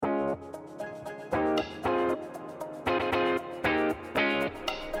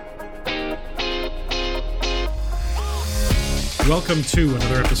Welcome to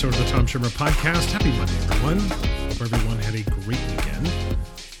another episode of the Tom Schimmer Podcast. Happy Monday, everyone. Hope everyone had a great weekend.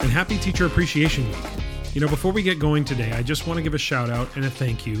 And happy Teacher Appreciation Week. You know, before we get going today, I just want to give a shout out and a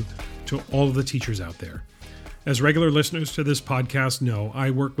thank you to all of the teachers out there. As regular listeners to this podcast know,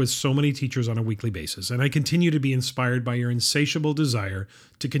 I work with so many teachers on a weekly basis, and I continue to be inspired by your insatiable desire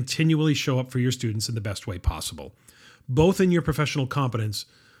to continually show up for your students in the best way possible, both in your professional competence,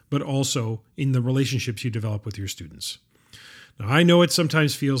 but also in the relationships you develop with your students. Now, I know it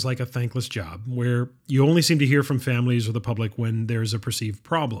sometimes feels like a thankless job where you only seem to hear from families or the public when there's a perceived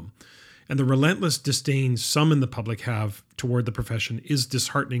problem. And the relentless disdain some in the public have toward the profession is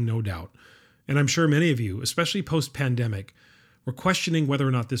disheartening, no doubt. And I'm sure many of you, especially post-pandemic, were questioning whether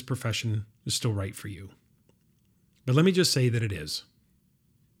or not this profession is still right for you. But let me just say that it is.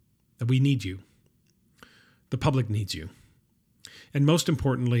 That we need you. The public needs you. And most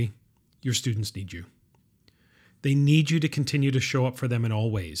importantly, your students need you. They need you to continue to show up for them in all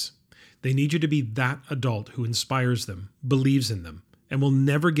ways. They need you to be that adult who inspires them, believes in them, and will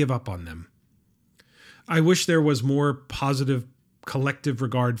never give up on them. I wish there was more positive, collective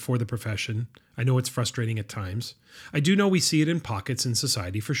regard for the profession. I know it's frustrating at times. I do know we see it in pockets in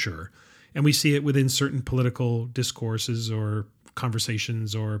society for sure, and we see it within certain political discourses or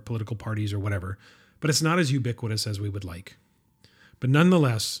conversations or political parties or whatever, but it's not as ubiquitous as we would like. But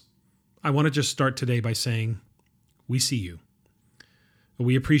nonetheless, I want to just start today by saying, we see you.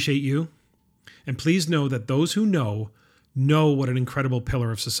 We appreciate you. And please know that those who know what an incredible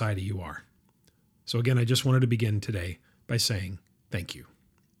pillar of society you are. So again, I just wanted to begin today by saying thank you.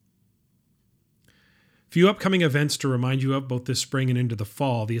 A few upcoming events to remind you of both this spring and into the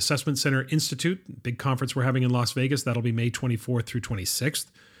fall. The Assessment Center Institute, big conference we're having in Las Vegas. That'll be May 24th through 26th.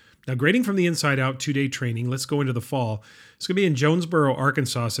 Now, Grading from the Inside Out 2-day training. Let's go into the fall. It's going to be in Jonesboro,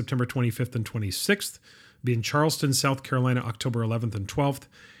 Arkansas, September 25th and 26th. Be in Charleston, South Carolina, October 11th and 12th,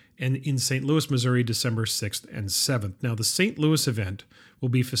 and in St. Louis, Missouri, December 6th and 7th. Now, the St. Louis event will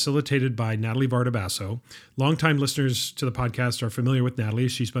be facilitated by Natalie Vardabasso. Longtime listeners to the podcast are familiar with Natalie.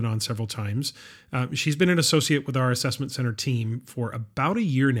 She's been on several times. She's been an associate with our Assessment Center team for about a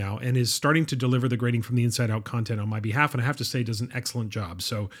year now and is starting to deliver the Grading from the Inside Out content on my behalf, and I have to say does an excellent job.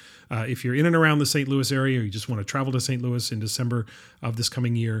 So if you're in and around the St. Louis area or you just want to travel to St. Louis in December of this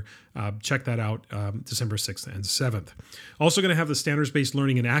coming year, check that out, December 6th and 7th. Also going to have the Standards-Based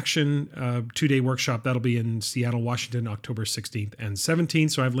Learning in Action 2-day workshop. That'll be in Seattle, Washington, October 16th and 17th.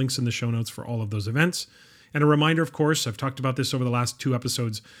 So I have links in the show notes for all of those events. And a reminder, of course, I've talked about this over the last 2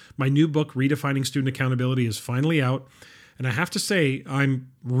 episodes. My new book, Redefining Student Accountability, is finally out. And I have to say, I'm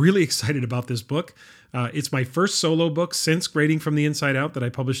really excited about this book. It's my first solo book since Grading from the Inside Out that I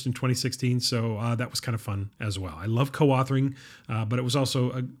published in 2016. So that was kind of fun as well. I love co-authoring, but it was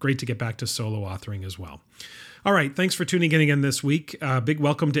also great to get back to solo authoring as well. All right, thanks for tuning in again this week. Big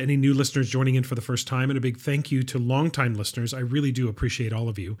welcome to any new listeners joining in for the first time, and a big thank you to longtime listeners. I really do appreciate all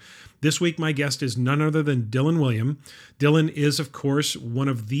of you. This week, my guest is none other than Wiliam. Dylan is, of course, one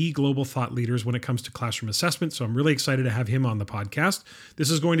of the global thought leaders when it comes to classroom assessment, so I'm really excited to have him on the podcast. This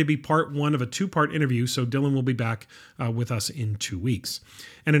is going to be part 1 of a 2-part interview, so Dylan will be back with us in 2 weeks.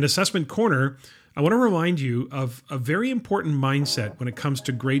 And in Assessment Corner, I want to remind you of a very important mindset when it comes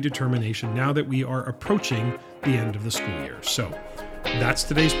to grade determination now that we are approaching the end of the school year. So that's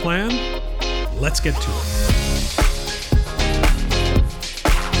today's plan. Let's get to it.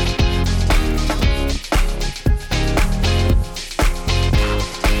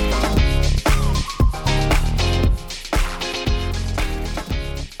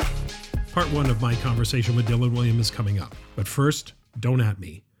 Part 1 of my conversation with Wiliam is coming up. But first, don't at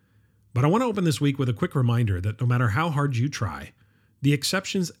me. But I want to open this week with a quick reminder that no matter how hard you try, the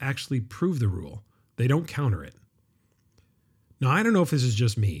exceptions actually prove the rule. They don't counter it. Now, I don't know if this is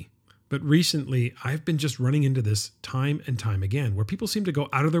just me, but recently I've been just running into this time and time again, where people seem to go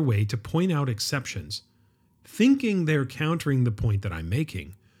out of their way to point out exceptions, thinking they're countering the point that I'm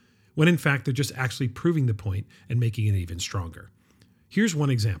making, when in fact they're just actually proving the point and making it even stronger. Here's one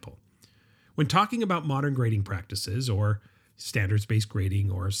example. When talking about modern grading practices, or standards-based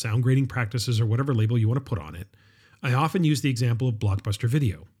grading, or sound grading practices, or whatever label you want to put on it, I often use the example of Blockbuster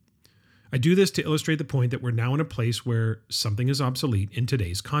Video. I do this to illustrate the point that we're now in a place where something is obsolete in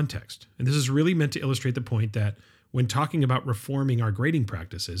today's context. And this is really meant to illustrate the point that when talking about reforming our grading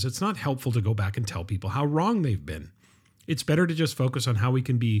practices, it's not helpful to go back and tell people how wrong they've been. It's better to just focus on how we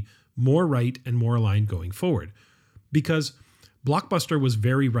can be more right and more aligned going forward. Because Blockbuster was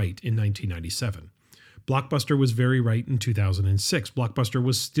very right in 1997. Blockbuster was very right in 2006. Blockbuster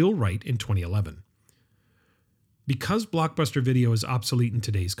was still right in 2011. Because Blockbuster Video is obsolete in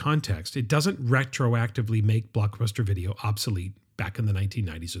today's context, it doesn't retroactively make Blockbuster Video obsolete back in the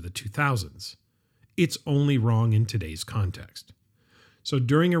 1990s or the 2000s. It's only wrong in today's context. So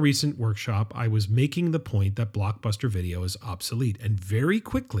during a recent workshop, I was making the point that Blockbuster Video is obsolete, and very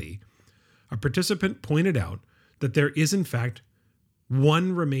quickly, a participant pointed out that there is in fact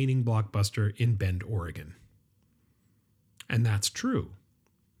one remaining Blockbuster in Bend, Oregon. And that's true.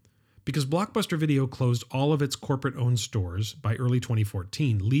 Because Blockbuster Video closed all of its corporate-owned stores by early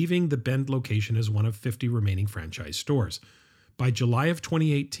 2014, leaving the Bend location as one of 50 remaining franchise stores. By July of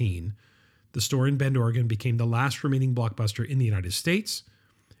 2018, the store in Bend, Oregon became the last remaining Blockbuster in the United States,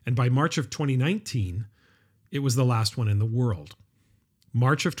 and by March of 2019, it was the last one in the world.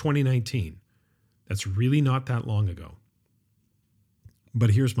 March of 2019. That's really not that long ago.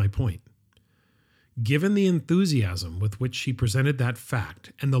 But here's my point. Given the enthusiasm with which she presented that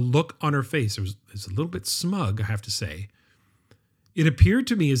fact and the look on her face, it was a little bit smug, I have to say, it appeared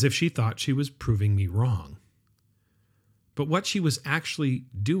to me as if she thought she was proving me wrong. But what she was actually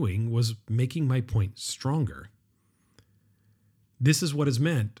doing was making my point stronger. This is what is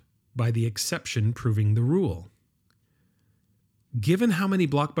meant by the exception proving the rule. Given how many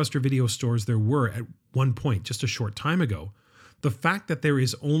Blockbuster Video stores there were at one point just a short time ago, the fact that there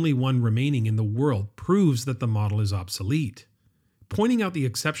is only one remaining in the world proves that the model is obsolete. Pointing out the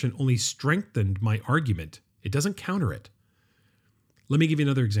exception only strengthened my argument. It doesn't counter it. Let me give you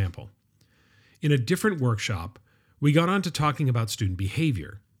another example. In a different workshop, we got on to talking about student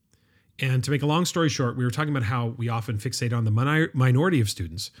behavior. And to make a long story short, we were talking about how we often fixate on the minority of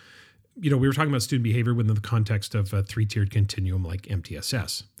students. We were talking about student behavior within the context of a three-tiered continuum like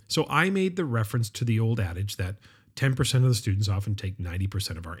MTSS. So I made the reference to the old adage that 10% of the students often take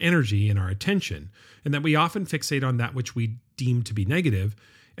 90% of our energy and our attention, and that we often fixate on that which we deem to be negative,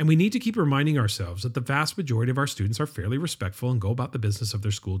 and we need to keep reminding ourselves that the vast majority of our students are fairly respectful and go about the business of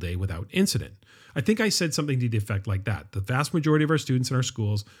their school day without incident. I think I said something to the effect like that. The vast majority of our students in our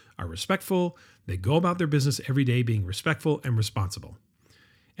schools are respectful, they go about their business every day being respectful and responsible.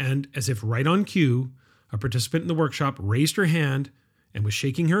 And as if right on cue, a participant in the workshop raised her hand and was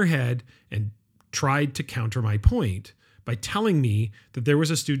shaking her head and tried to counter my point by telling me that there was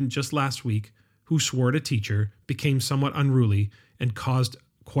a student just last week who swore at a teacher, became somewhat unruly, and caused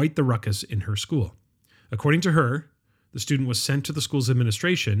quite the ruckus in her school. According to her, the student was sent to the school's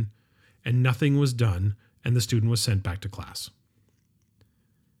administration and nothing was done, and the student was sent back to class.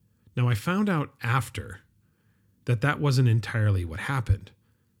 Now, I found out after that wasn't entirely what happened,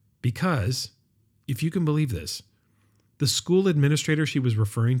 because, if you can believe this, the school administrator she was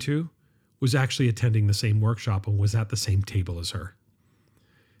referring to was actually attending the same workshop and was at the same table as her.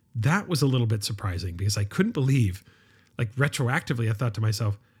 That was a little bit surprising because I couldn't believe, retroactively, I thought to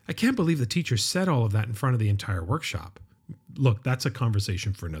myself, I can't believe the teacher said all of that in front of the entire workshop. Look, that's a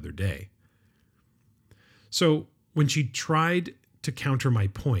conversation for another day. So when she tried to counter my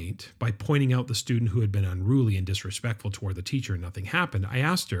point by pointing out the student who had been unruly and disrespectful toward the teacher and nothing happened, I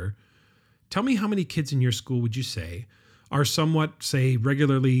asked her, tell me how many kids in your school would you say are somewhat, say,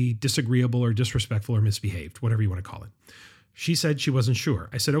 regularly disagreeable or disrespectful or misbehaved, whatever you want to call it. She said she wasn't sure.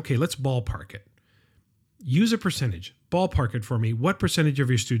 I said, okay, let's ballpark it. Use a percentage. Ballpark it for me. What percentage of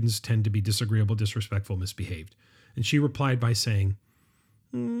your students tend to be disagreeable, disrespectful, misbehaved? And she replied by saying,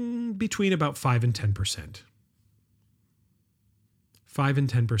 between about 5 and 10%. 5 and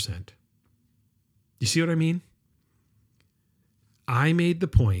 10%. You see what I mean? I made the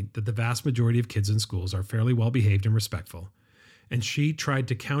point that the vast majority of kids in schools are fairly well behaved and respectful, and she tried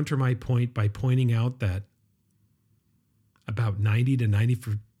to counter my point by pointing out that about 90 to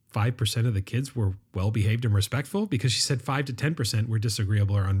 95% of the kids were well behaved and respectful, because she said 5 to 10% were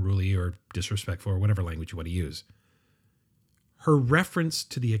disagreeable or unruly or disrespectful or whatever language you want to use. Her reference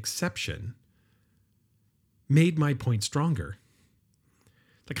to the exception made my point stronger.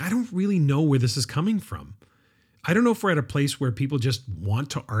 I don't really know where this is coming from. I don't know if we're at a place where people just want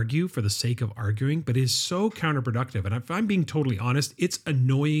to argue for the sake of arguing, but it is so counterproductive. And if I'm being totally honest, it's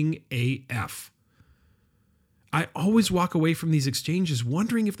annoying AF. I always walk away from these exchanges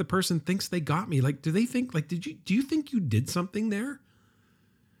wondering if the person thinks they got me. Do they think, do you think you did something there?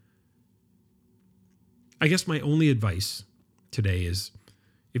 I guess my only advice today is,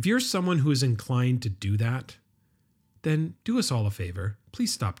 if you're someone who is inclined to do that, then do us all a favor.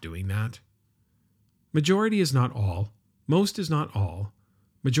 Please stop doing that. Majority is not all. Most is not all.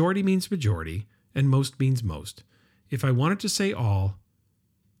 Majority means majority, and most means most. If I wanted to say all,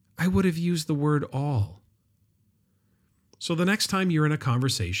 I would have used the word all. So the next time you're in a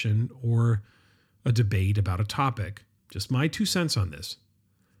conversation or a debate about a topic, just my 2 cents on this,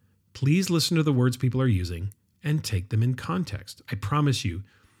 please listen to the words people are using and take them in context. I promise you,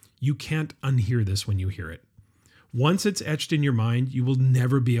 you can't unhear this when you hear it. Once it's etched in your mind, you will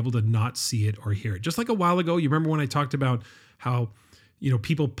never be able to not see it or hear it. Just like a while ago, you remember when I talked about how,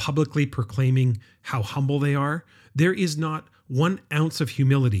 people publicly proclaiming how humble they are? There is not 1 ounce of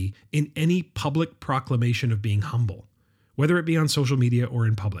humility in any public proclamation of being humble, whether it be on social media or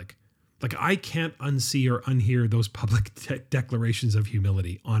in public. Like, I can't unsee or unhear those public declarations of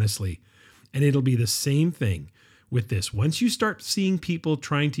humility, honestly. And it'll be the same thing with this. Once you start seeing people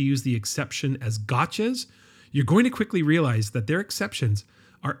trying to use the exception as gotchas, you're going to quickly realize that their exceptions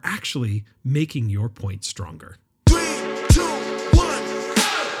are actually making your point stronger. 3, 2, 1.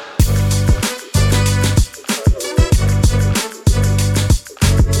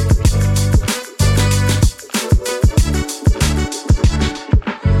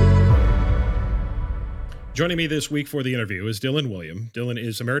 Joining me this week for the interview is Dylan Wiliam. Dylan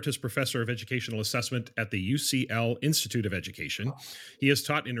is Emeritus Professor of Educational Assessment at the UCL Institute of Education. He has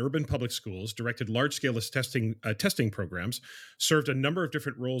taught in urban public schools, directed large-scale testing programs, served a number of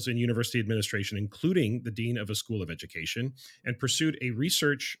different roles in university administration, including the Dean of a School of Education, and pursued a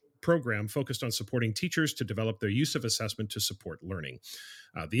research program focused on supporting teachers to develop their use of assessment to support learning.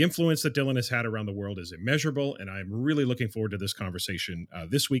 The influence that Dylan has had around the world is immeasurable, and I'm really looking forward to this conversation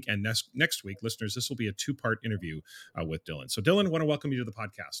this week and next week. Listeners, this will be a 2-part interview with Dylan. So Dylan, I want to welcome you to the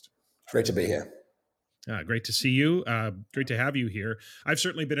podcast. Great to be here. Great to see you. Great to have you here. I've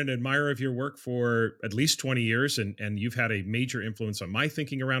certainly been an admirer of your work for at least 20 years, and you've had a major influence on my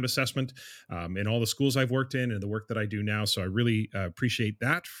thinking around assessment in all the schools I've worked in and the work that I do now. So I really appreciate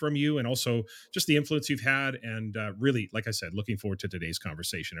that from you, and also just the influence you've had, and really, like I said, looking forward to today's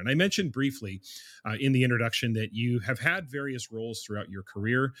conversation. And I mentioned briefly in the introduction that you have had various roles throughout your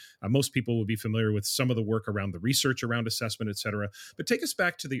career. Most people will be familiar with some of the work around the research around assessment, et cetera. But take us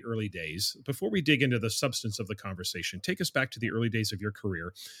back to the early days. Before we dig into the substance of the conversation, take us back to the early days of your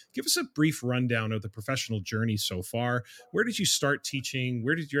career. Give us a brief rundown of the professional journey so far. Where did you start teaching?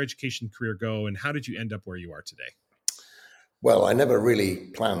 Where did your education career go? And how did you end up where you are today? Well, I never really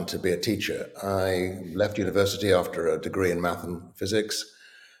planned to be a teacher. I left university after a degree in math and physics,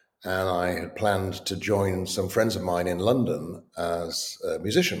 and I had planned to join some friends of mine in London as a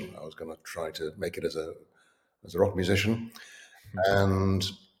musician. I was going to try to make it as a rock musician. And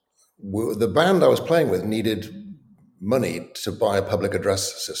the band I was playing with needed money to buy a public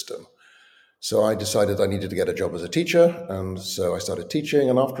address system. So I decided I needed to get a job as a teacher. And so I started teaching.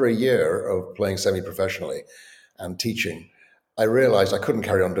 And after a year of playing semi-professionally and teaching, I realized I couldn't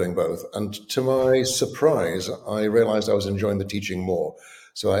carry on doing both. And to my surprise, I realized I was enjoying the teaching more.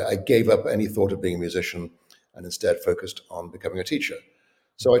 So I gave up any thought of being a musician and instead focused on becoming a teacher.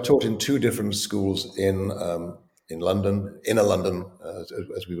 So I taught in 2 different schools in London, inner London,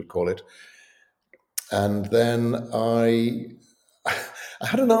 as we would call it. And then I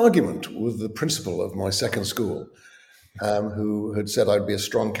had an argument with the principal of my second school, who had said I'd be a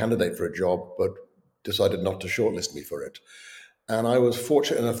strong candidate for a job, but decided not to shortlist me for it. And I was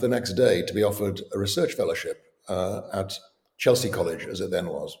fortunate enough the next day to be offered a research fellowship at Chelsea College, as it then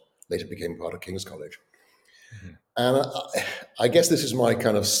was, later became part of King's College. Mm-hmm. And I guess this is my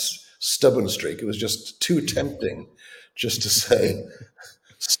kind of stubborn streak. It was just too tempting just to say,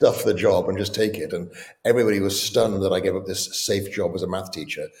 stuff the job and just take it. And everybody was stunned that I gave up this safe job as a math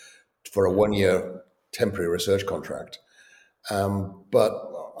teacher for a 1-year temporary research contract. But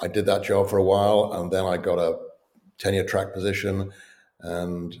I did that job for a while, and then I got a tenure track position.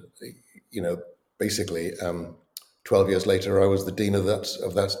 And, basically 12 years later, I was the dean of that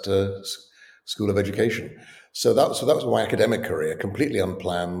School of Education. So that was my academic career, completely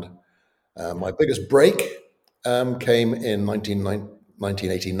unplanned. My biggest break came in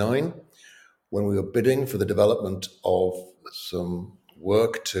 1989, when we were bidding for the development of some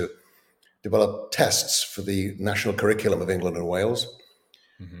work to develop tests for the national curriculum of England and Wales.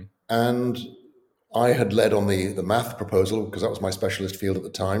 Mm-hmm. And I had led on the math proposal because that was my specialist field at the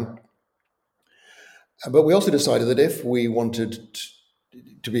time. But we also decided that if we wanted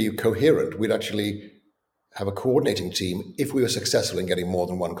to be coherent, we'd actually have a coordinating team if we were successful in getting more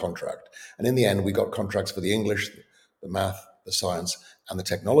than one contract. And in the end, we got contracts for the English, the math, the science, and the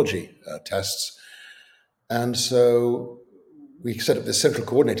technology tests. And so we set up this central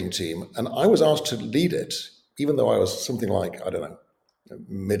coordinating team, and I was asked to lead it, even though I was something like,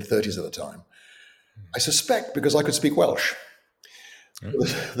 mid-30s at the time. I suspect because I could speak Welsh.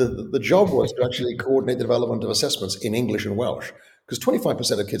 The job was to actually coordinate the development of assessments in English and Welsh, because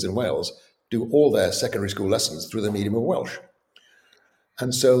 25% of kids in Wales do all their secondary school lessons through the medium of Welsh.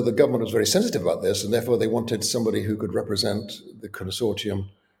 And so the government was very sensitive about this, and therefore they wanted somebody who could represent the consortium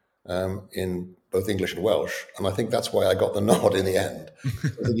in both English and Welsh. And I think that's why I got the nod in the end.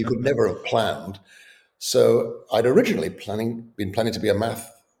 Something you could never have planned. So I'd originally been planning to be a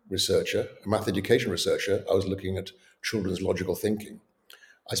math researcher, a math education researcher. I was looking at children's logical thinking.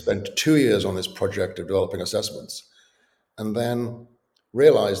 I spent 2 years on this project of developing assessments, and then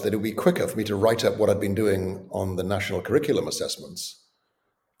realized that it would be quicker for me to write up what I'd been doing on the national curriculum assessments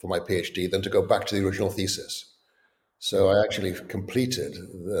for my PhD than to go back to the original thesis. So I actually completed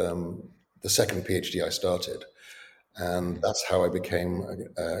the second PhD I started, and that's how I became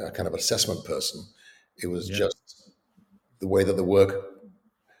a kind of assessment person. It was just the way that the work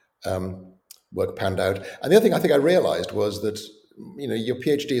panned out. And the other thing I think I realized was that your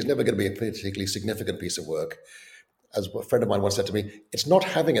PhD is never going to be a particularly significant piece of work. As a friend of mine once said to me, it's not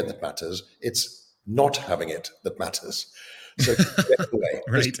having it that matters; it's not having it that matters. So get it away.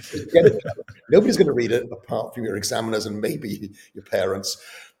 Right. Just get it done. Nobody's going to read it apart from your examiners and maybe your parents.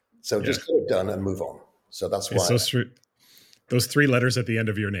 So just get it done and move on. So that's why. Those three letters at the end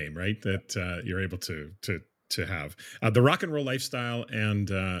of your name, right? That you're able to have the rock and roll lifestyle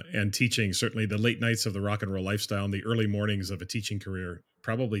and teaching. Certainly, the late nights of the rock and roll lifestyle and the early mornings of a teaching career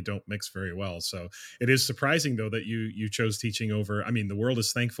probably don't mix very well. So it is surprising, though, that you chose teaching over. I mean, the world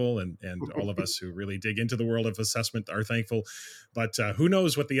is thankful, and all of us who really dig into the world of assessment are thankful. But who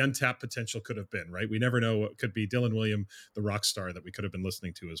knows what the untapped potential could have been, right? We never know what could be Dylan Wiliam, the rock star that we could have been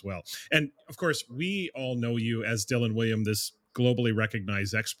listening to as well. And of course, we all know you as Dylan Wiliam, this globally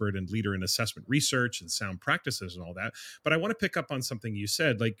recognized expert and leader in assessment research and sound practices and all that. But I want to pick up on something you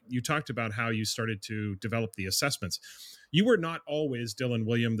said. Like, you talked about how you started to develop the assessments. You were not always, Dylan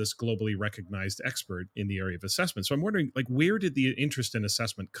Wiliam, this globally recognized expert in the area of assessment. So I'm wondering, like, where did the interest in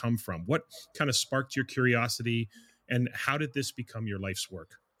assessment come from? What kind of sparked your curiosity, and how did this become your life's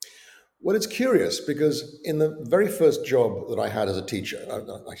work? Well, it's curious because in the very first job that I had as a teacher,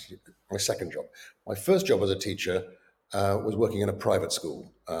 actually my second job, my first job as a teacher was working in a private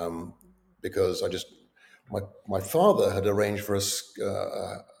school because my father had arranged for us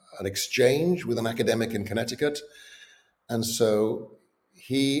an exchange with an academic in Connecticut. And so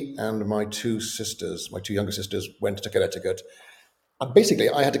he and my two younger sisters, went to Connecticut. And basically,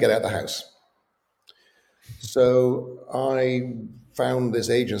 I had to get out of the house. So I found this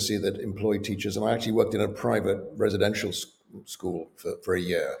agency that employed teachers, and I actually worked in a private residential school for a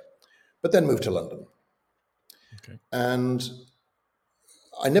year, but then moved to London. Okay. And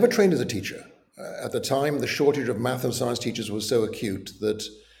I never trained as a teacher. At the time, the shortage of math and science teachers was so acute that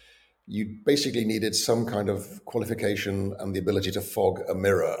you basically needed some kind of qualification and the ability to fog a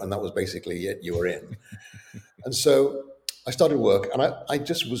mirror, and that was basically it. You were in. And so I started work, and I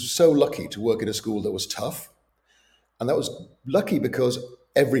just was so lucky to work in a school that was tough. And that was lucky because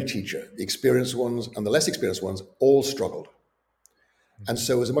every teacher, the experienced ones and the less experienced ones, all struggled. And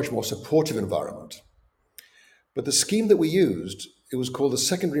so it was a much more supportive environment. But the scheme that we used, it was called the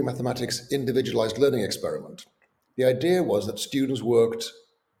Secondary Mathematics Individualized Learning Experiment. The idea was that students worked,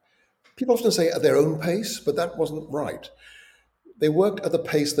 people often say at their own pace, but that wasn't right. They worked at the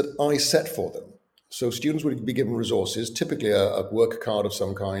pace that I set for them. So students would be given resources, typically a work card of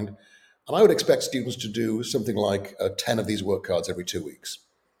some kind, and I would expect students to do something like 10 of these work cards every 2 weeks.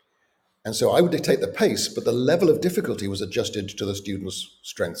 And so I would dictate the pace, but the level of difficulty was adjusted to the students'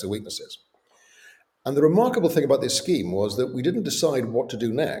 strengths and weaknesses. And the remarkable thing about this scheme was that we didn't decide what to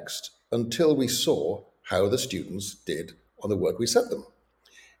do next until we saw how the students did on the work we set them.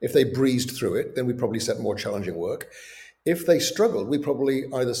 If they breezed through it, then we probably set more challenging work. If they struggled, we probably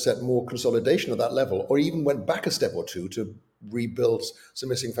either set more consolidation at that level or even went back a step or two to rebuild some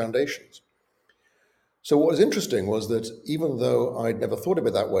missing foundations. So what was interesting was that even though I'd never thought of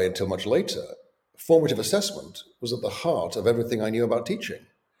it that way until much later, formative assessment was at the heart of everything I knew about teaching.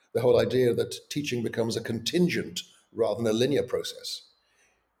 The whole idea that teaching becomes a contingent rather than a linear process.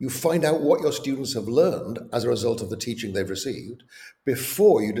 You find out what your students have learned as a result of the teaching they've received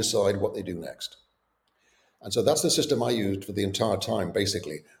before you decide what they do next. And so that's the system I used for the entire time,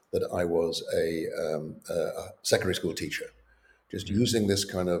 basically, that I was a secondary school teacher, just using this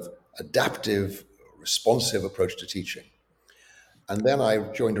kind of adaptive, responsive approach to teaching. And then I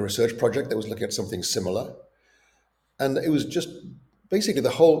joined a research project that was looking at something similar. And it was just basically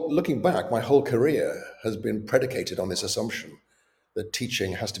looking back, my whole career has been predicated on this assumption that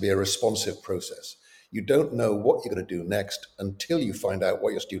teaching has to be a responsive process. You don't know what you're going to do next until you find out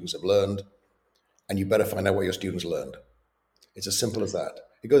what your students have learned, and you better find out what your students learned. It's as simple as that.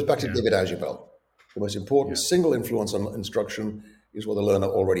 It goes back to David Ausubel. The most important single influence on instruction is what the learner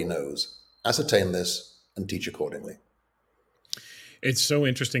already knows. Ascertain this and teach accordingly. It's so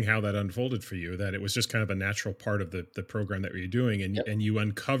interesting how that unfolded for you, that it was just kind of a natural part of the program that you're doing, Yep. and you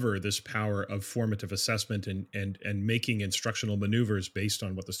uncover this power of formative assessment and making instructional maneuvers based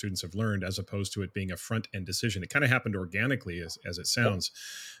on what the students have learned, as opposed to it being a front end decision. It kind of happened organically, as it Yep. sounds,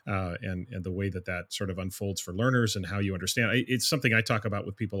 and the way that sort of unfolds for learners and how you understand. It's something I talk about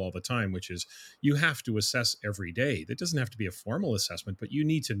with people all the time, which is you have to assess every day. That doesn't have to be a formal assessment, but you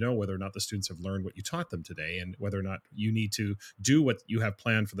need to know whether or not the students have learned what you taught them today, and whether or not you need to do what you have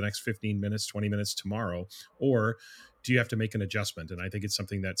planned for the next 15 minutes, 20 minutes tomorrow, or do you have to make an adjustment? And I think it's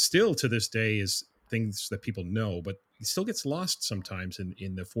something that still to this day is things that people know, but it still gets lost sometimes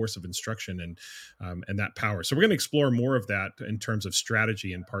in the force of instruction and that power. So we're going to explore more of that in terms of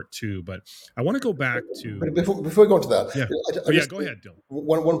strategy in part two. But I want to go back to But before we go on to that, yeah. I Oh yeah, just go ahead, Dylan.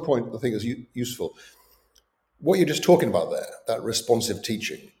 one point I think is useful. What you're just talking about there, that responsive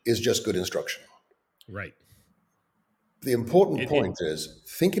teaching, is just good instruction. Right. The important It point is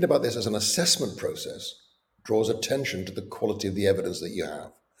thinking about this as an assessment process draws attention to the quality of the evidence that you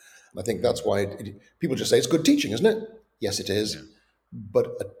have. And I think that's why people just say it's good teaching, isn't it? Yes, it yeah. is.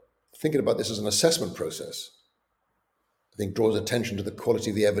 But thinking about this as an assessment process, I think draws attention to the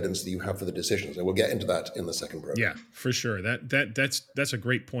quality of the evidence that you have for the decisions. And we'll get into that in the second Yeah, program. for sure. That's a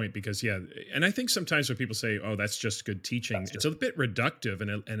great point, because yeah, and I think sometimes when people say, "Oh, that's just good teaching," That's it's just a bit reductive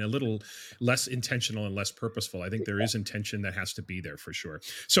and a little less intentional and less purposeful. I think there is intention that has to be there for sure.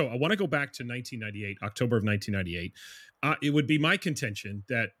 So I want to go back to 1998, October of 1998. It would be my contention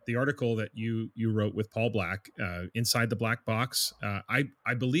that the article that you wrote with Paul Black, Inside the Black Box,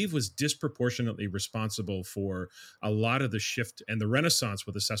 I believe was disproportionately responsible for a lot of the shift and the renaissance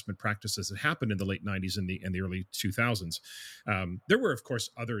with assessment practices that happened in the late 90s and the early 2000s. There were, of course,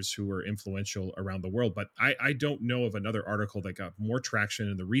 others who were influential around the world, but I don't know of another article that got more traction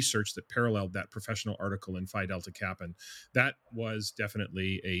in the research that paralleled that professional article in Phi Delta Kappa. And that was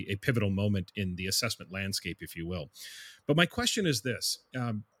definitely a pivotal moment in the assessment landscape, if you will. But my question is this.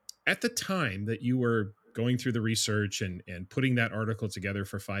 At the time that you were going through the research and putting that article together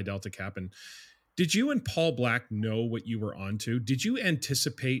for Phi Delta Kappa, did you and Paul Black know what you were onto? Did you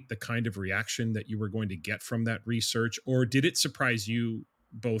anticipate the kind of reaction that you were going to get from that research, or did it surprise you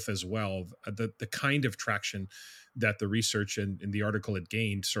both as well? The kind of traction that the research and the article had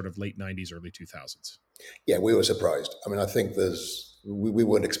gained, sort of late '90s, early 2000s. Yeah, we were surprised. I mean, I think we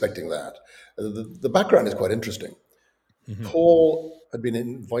weren't expecting that. The background is quite interesting. Mm-hmm. Paul had been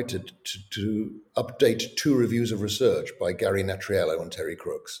invited to update two reviews of research by Gary Natriello and Terry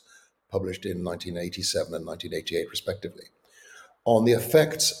Crooks, published in 1987 and 1988, respectively, on the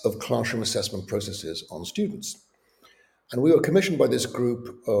effects of classroom assessment processes on students. And we were commissioned by this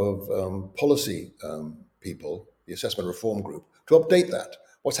group of policy people, the Assessment Reform Group, to update that.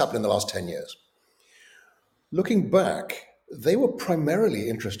 What's happened in the last 10 years? Looking back, they were primarily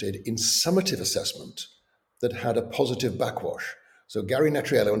interested in summative assessment that had a positive backwash. So Gary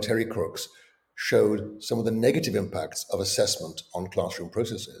Natriello and Terry Crooks showed some of the negative impacts of assessment on classroom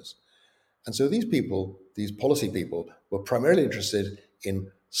processes. And so these people, these policy people, were primarily interested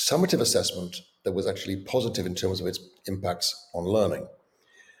in summative assessment that was actually positive in terms of its impacts on learning.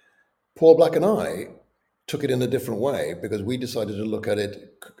 Paul Black and I took it in a different way because we decided to look at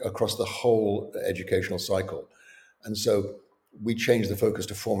it across the whole educational cycle. And so we changed the focus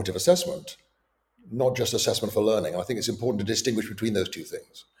to formative assessment, not just assessment for learning. I think it's important to distinguish between those two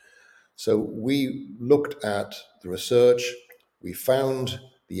things. So we looked at the research, we found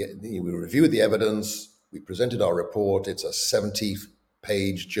we reviewed the evidence, we presented our report. It's a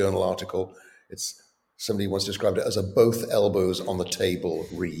 70-page journal article. It's somebody once described it as a both elbows on the table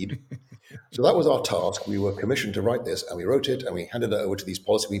read. So that was our task. We were commissioned to write this, and we wrote it, and we handed it over to these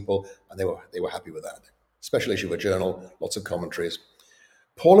policy people, and they were happy with that. Special issue of a journal, lots of commentaries.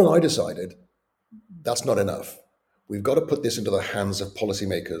 Paul and I decided that's not enough. We've got to put this into the hands of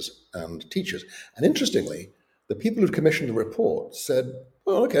policymakers and teachers. And interestingly, the people who'd commissioned the report said,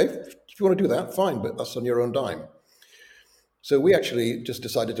 "Oh, okay, if you want to do that, fine, but that's on your own dime." So we actually just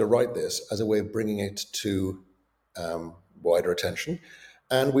decided to write this as a way of bringing it to wider attention.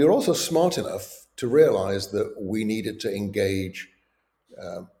 And we were also smart enough to realize that we needed to engage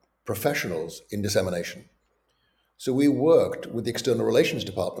professionals in dissemination. So we worked with the External Relations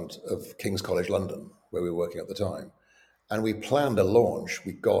Department of King's College London, where we were working at the time, and we planned a launch.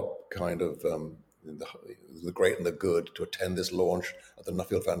 We got kind of the great and the good to attend this launch at the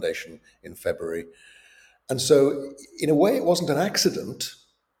Nuffield Foundation in February. And so, in a way, it wasn't an accident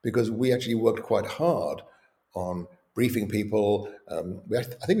because we actually worked quite hard on briefing people.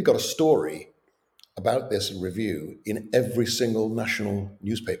 I think we got a story about this review in every single national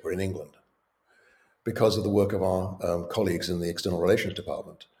newspaper in England. because of the work of our colleagues in the External Relations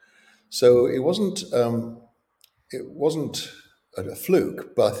Department. So it wasn't a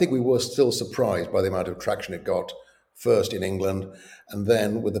fluke, but I think we were still surprised by the amount of traction it got, first in England, and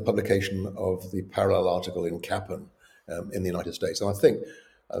then with the publication of the parallel article in Kappan in the United States. And I think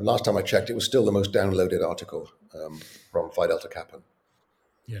last time I checked, it was still the most downloaded article from Phi Delta Kappan.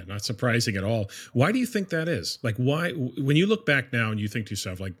 Yeah, not surprising at all. Why do you think that is? Like, why, when you look back now and you think to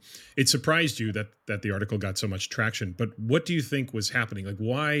yourself, like, it surprised you that the article got so much traction, but what do you think was happening? Like,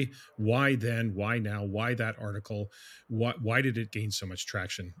 why then, why now, why that article? Why did it gain so much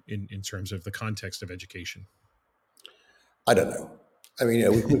traction in terms of the context of education? I don't know. I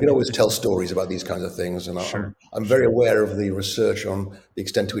mean, we can always tell stories about these kinds of things, and Sure, I'm very sure. aware of the research on the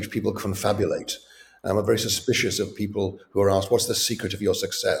extent to which people confabulate. I'm very suspicious of people who are asked, "What's the secret of your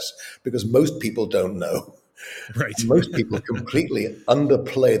success?" Because most people don't know. Right. Most people completely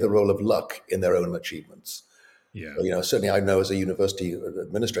underplay the role of luck in their own achievements. Yeah, So, certainly I know as a university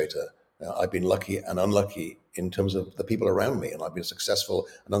administrator, I've been lucky and unlucky in terms of the people around me, and I've been successful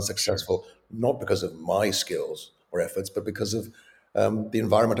and sure. unsuccessful not because of my skills or efforts, but because of the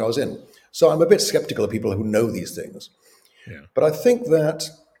environment I was in. So I'm a bit skeptical of people who know these things. Yeah, But I think that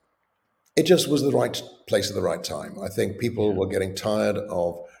it just was the right place at the right time. I think people yeah. were getting tired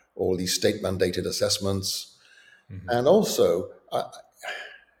of all these state mandated assessments. Hmm. And also,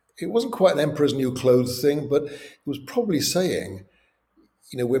 it wasn't quite an emperor's new clothes thing, but it was probably saying,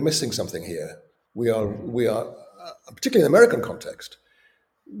 we're missing something here. Hmm. We are, particularly in the American context,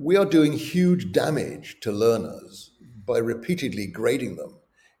 we are doing huge damage to learners by repeatedly grading them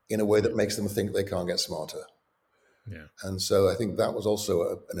in a way Yeah, that makes them think they can't get smarter. yeah. And so I think that was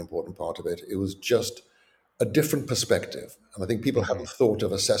also an important part of it. It was just a different perspective. And I think people Hmm. hadn't thought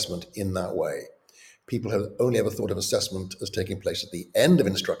of assessment in that way. People have only ever thought of assessment as taking place at the end of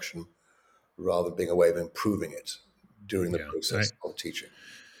instruction rather than being a way of improving it during the Yeah. I process of teaching.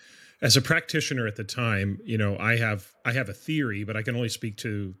 As a practitioner at the time, I have a theory, but I can only speak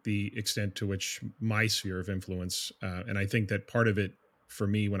to the extent to which my sphere of influence, and I think that part of it for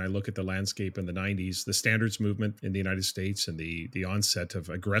me, when I look at the landscape in the '90s, the standards movement in the United States and the onset of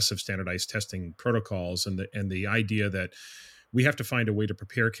aggressive standardized testing protocols, and the idea that we have to find a way to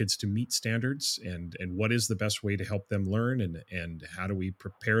prepare kids to meet standards, and what is the best way to help them learn, and how do we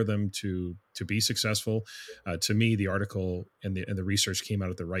prepare them to be successful. To me, the article and the research came out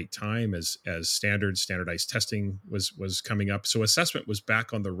at the right time as standardized testing was coming up, so assessment was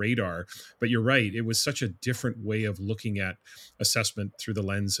back on the radar. But you're right, it was such a different way of looking at assessment through the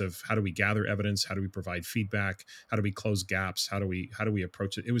lens of how do we gather evidence, how do we provide feedback, how do we close gaps, how do we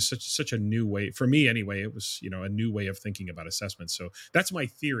approach it. It was such a new way for me anyway. It was a new way of thinking about assessment. So that's my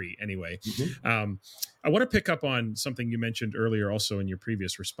theory anyway. Mhm. um, I want to pick up on something you mentioned earlier also in your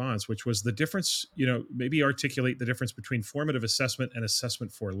previous response, which was the difference, maybe articulate the difference between formative assessment and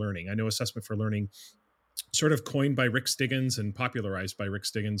assessment for learning. I know assessment for learning, sort of coined by Rick Stiggins and popularized by Rick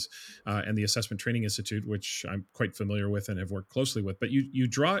Stiggins and the Assessment Training Institute, which I'm quite familiar with and have worked closely with. But you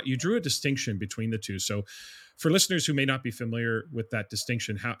drew a distinction between the two. So, for listeners who may not be familiar with that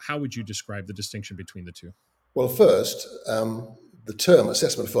distinction, how would you describe the distinction between the two? Well, first, the term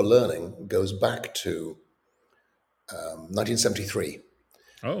assessment for learning goes back to 1973.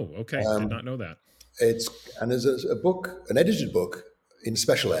 Oh, okay, did not know that. It's and there's a book, an edited book in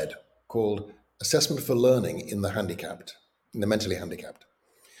special ed called Assessment for Learning in the Handicapped, in the Mentally Handicapped.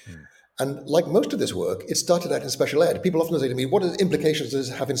 Hmm. And like most of this work, it started out in special ed. People often say to me, "What implications does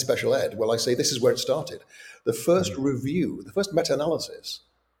it have in special ed?" Well, I say this is where it started. The first Hmm. review, the first meta-analysis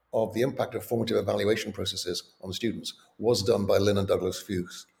of the impact of formative evaluation processes on students was done by Lynn and Douglas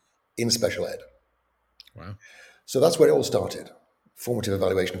Fuchs in special ed. Wow. So that's where it all started. Formative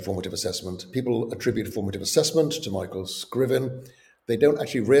evaluation, formative assessment. People attribute formative assessment to Michael Scriven. They don't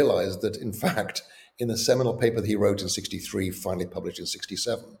actually realize that, in fact, in the seminal paper that he wrote in 63, finally published in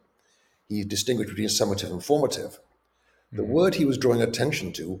 67, he distinguished between summative and formative. The Hmm. word he was drawing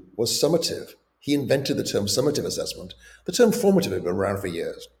attention to was summative. He invented the term summative assessment. The term formative had been around for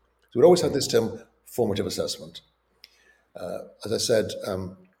years. So we'd always had this term formative assessment. As I said,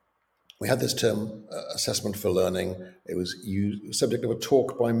 we had this term assessment for learning. It was subject of a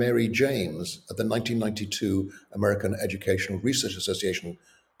talk by Mary James at the 1992 American Educational Research Association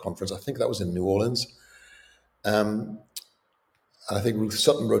conference. I think that was in New Orleans. And I think Ruth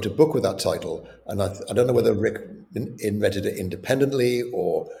Sutton wrote a book with that title. And I don't know whether Rick invented it independently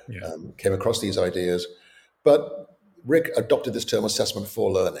or Yeah. came across these ideas, but Rick adopted this term assessment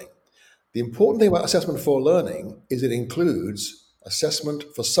for learning. The important thing about assessment for learning is it includes assessment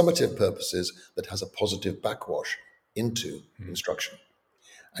for summative purposes that has a positive backwash into Hmm. instruction.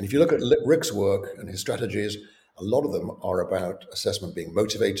 And if you look at Rick's work and his strategies, a lot of them are about assessment being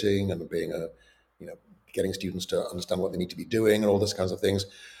motivating and being you know, getting students to understand what they need to be doing and all those kinds of things.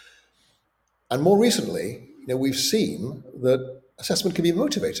 And more recently, we've seen that assessment can be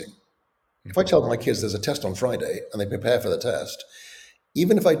motivating. If I tell my kids there's a test on Friday and they prepare for the test,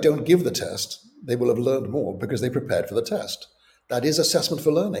 even if I don't give the test, they will have learned more because they prepared for the test. That is assessment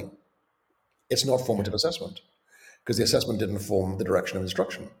for learning. It's not formative assessment because the assessment didn't form the direction of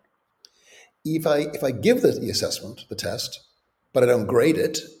instruction. If I give the assessment, the test, but I don't grade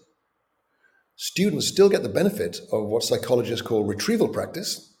it, students still get the benefit of what psychologists call retrieval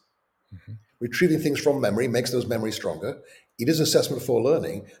practice. Retrieving things from memory makes those memories stronger. It is assessment for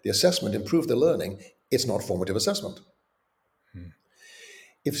learning. The assessment improved the learning. It's not formative assessment.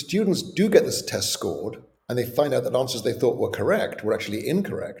 If students do get this test scored and they find out that answers they thought were correct were actually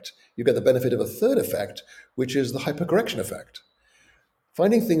incorrect, you get the benefit of a third effect, which is the hypercorrection effect.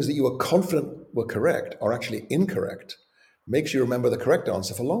 Finding things that you were confident were correct are actually incorrect makes you remember the correct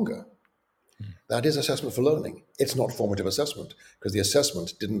answer for longer. That is assessment for learning. It's not formative assessment because the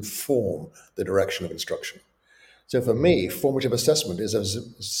assessment didn't form the direction of instruction. So for me, formative assessment is a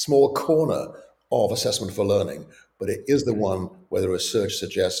small corner of assessment for learning, but it is the one where the research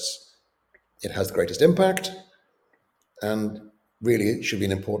suggests it has the greatest impact and really it should be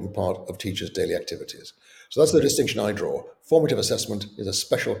an important part of teachers' daily activities. So that's the distinction I draw. Formative assessment is a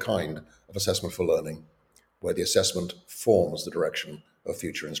special kind of assessment for learning where the assessment forms the direction of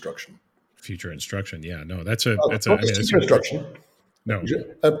future instruction. Future instruction. Yeah, no, that's Not just teacher instruction. No.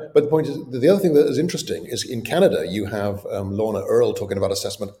 But the point is, the other thing that is interesting is in Canada, you have Lorna Earle talking about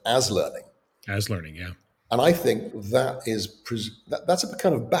assessment as learning. As learning, yeah. And I think that's a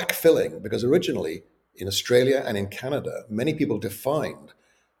kind of backfilling because originally in Australia and in Canada, many people defined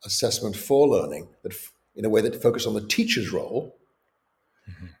assessment for learning that in a way that focused on the teacher's role.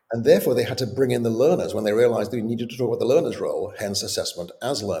 And therefore, they had to bring in the learners when they realized they needed to talk about the learner's role, hence assessment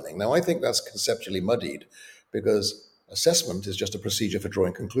as learning. Now, I think that's conceptually muddied because assessment is just a procedure for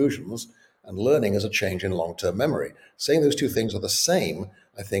drawing conclusions, and learning is a change in long-term memory. Saying those two things are the same,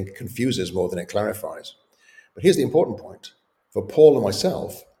 I think, confuses more than it clarifies. But here's the important point. For Paul and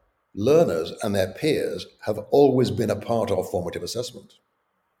myself, learners and their peers have always been a part of formative assessment.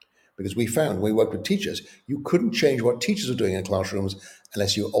 Because we found when we worked with teachers, you couldn't change what teachers were doing in classrooms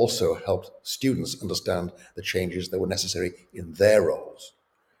unless you also helped students understand the changes that were necessary in their roles.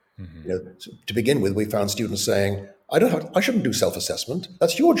 To begin with, we found students saying, I shouldn't do self-assessment.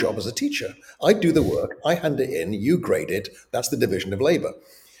 That's your job as a teacher. I do the work, I hand it in, you grade it. That's the division of labor.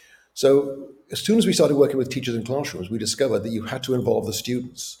 So as soon as we started working with teachers in classrooms, we discovered that you had to involve the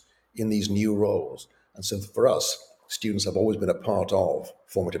students in these new roles. And so for us, students have always been a part of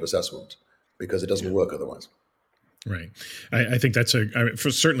formative assessment because it doesn't work otherwise. Right. I think that's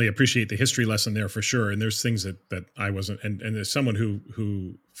certainly appreciate the history lesson there for sure. And there's things that I wasn't, and as someone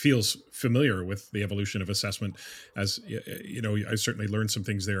who feels familiar with the evolution of assessment, as I certainly learned some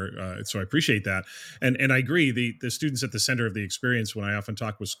things there. So I appreciate that. And I agree, the students at the center of the experience, when I often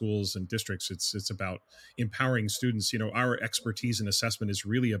talk with schools and districts, it's about empowering students. Our expertise in assessment is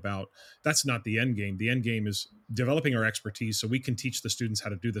really about, that's not the end game. The end game is developing our expertise so we can teach the students how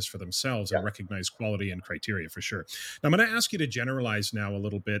to do this for themselves and recognize quality and criteria for sure. Now, I'm going to ask you to generalize now a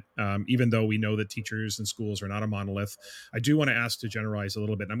little bit, even though we know that teachers and schools are not a monolith. I do want to ask to generalize a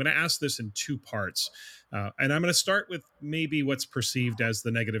little bit. I'm going to ask this in two parts. And I'm going to start with maybe what's perceived as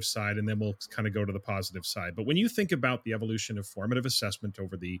the negative side, and then we'll kind of go to the positive side. But when you think about the evolution of formative assessment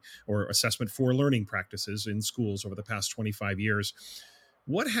or assessment for learning practices in schools over the past 25 years,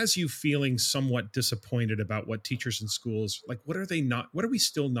 what has you feeling somewhat disappointed about what teachers in schools, what are we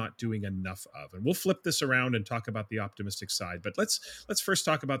still not doing enough of? And we'll flip this around and talk about the optimistic side. But let's first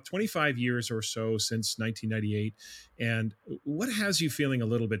talk about 25 years or so since 1998. And what has you feeling a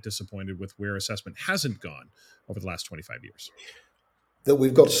little bit disappointed with where assessment hasn't gone over the last 25 years? That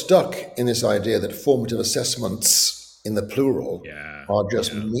we've got stuck in this idea that formative assessments in the plural are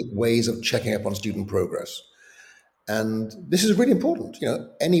just ways of checking up on student progress. And this is really important.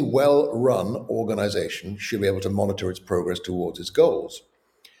 Any well-run organization should be able to monitor its progress towards its goals.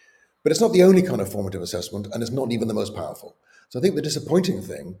 But it's not the only kind of formative assessment, and it's not even the most powerful. So I think the disappointing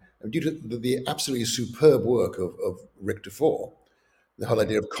thing, due to the absolutely superb work of Rick Dufour, the whole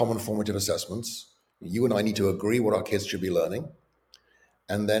idea of common formative assessments, you and I need to agree what our kids should be learning,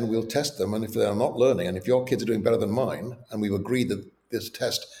 and then we'll test them. And if they're not learning, and if your kids are doing better than mine, and we've agreed that this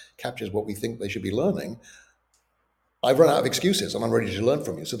test captures what we think they should be learning, I've run out of excuses and I'm ready to learn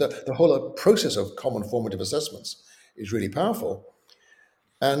from you. So the whole process of common formative assessments is really powerful.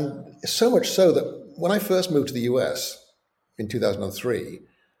 And so much so that when I first moved to the US in 2003,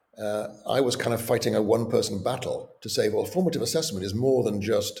 I was kind of fighting a one-person battle to say, well, formative assessment is more than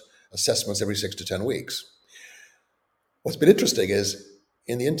just assessments every 6 to 10 weeks. What's been interesting is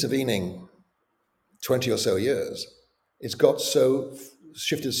in the intervening 20 or so years, it's got so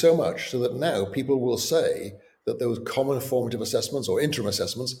shifted so much so that now people will say that those common formative assessments or interim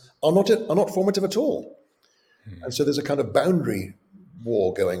assessments are not formative at all. And so there's a kind of boundary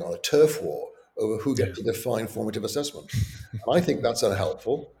war going on, a turf war over who Yeah. gets to define formative assessment. And I think that's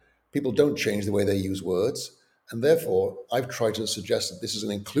unhelpful. People don't change the way they use words. And therefore, I've tried to suggest that this is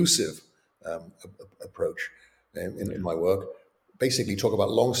an inclusive approach in my work. Basically, talk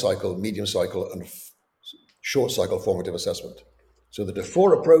about long cycle, medium cycle, and short cycle formative assessment. So the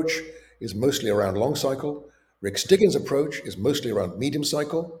DeFore approach is mostly around long cycle. Rick Stiggin's approach is mostly around medium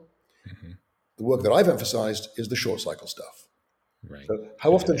cycle. Mhm. The work that I've emphasized is the short cycle stuff. Right. So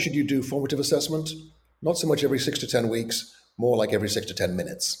how often should you do formative assessment? Not so much every 6 to 10 weeks, more like every 6 to 10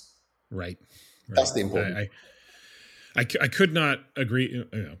 minutes. Right. That's Right. the important. I could not agree.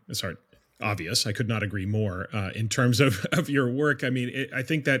 It's hard. Obvious. I could not agree more in terms of your work. I mean, I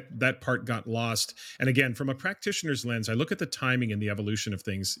think that part got lost. And again, from a practitioner's lens, I look at the timing and the evolution of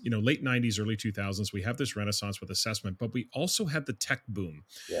things. Late 90s, early 2000s, we have this renaissance with assessment, but we also had the tech boom.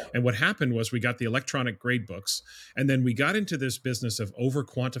 Yeah. And what happened was we got the electronic grade books, and then we got into this business of over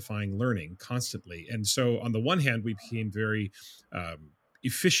quantifying learning constantly. And so on the one hand, we became very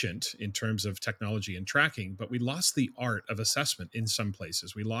efficient in terms of technology and tracking, but we lost the art of assessment in some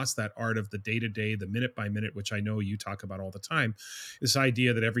places. We lost that art of the day-to-day, the minute by minute, which I know you talk about all the time. This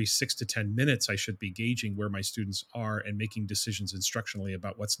idea that every 6 to 10 minutes I should be gauging where my students are and making decisions instructionally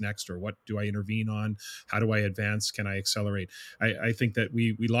about what's next, or what do I intervene on, how do I advance, can I accelerate. I think that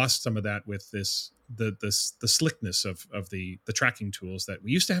we lost some of that with this the slickness of the tracking tools that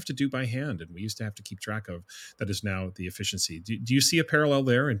we used to have to do by hand and we used to have to keep track of, that is now the efficiency. Do you see a parallel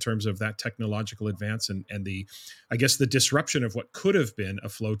there in terms of that technological advance and the, I guess, the disruption of what could have been a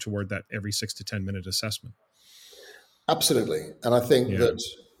flow toward that every 6 to 10 minute assessment? Absolutely. And I think Yeah. that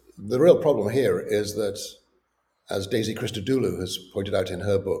the real problem here is that, as Daisy Christodoulou has pointed out in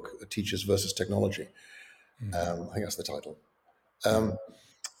her book, Teachers versus Technology, I think that's the title, Mhm.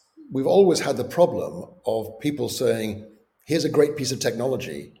 we've always had the problem of people saying, here's a great piece of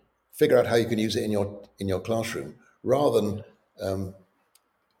technology, figure out how you can use it in your classroom, rather than,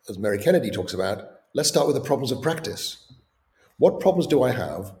 as Mary Kennedy talks about, let's start with the problems of practice. What problems do I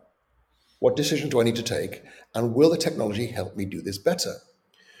have? What decisions do I need to take? And will the technology help me do this better?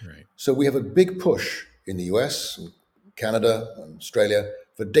 Right. So we have a big push in the US and Canada and Australia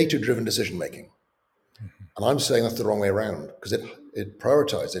for data-driven decision making. And I'm saying that's the wrong way around, because it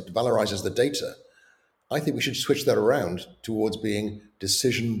prioritizes, it valorizes the data. I think we should switch that around towards being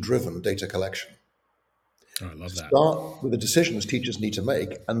decision-driven data collection. Oh, I love that. Start with the decisions teachers need to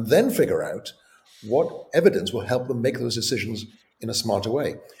make, and then figure out what evidence will help them make those decisions in a smarter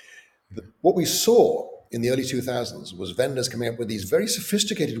way. What we saw in the early 2000s was vendors coming up with these very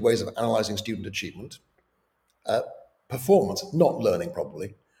sophisticated ways of analyzing student achievement, performance, not learning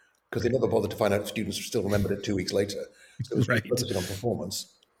probably, because they Right. never bothered to find out if students still remembered it 2 weeks later. So it was really Right. focusing on performance.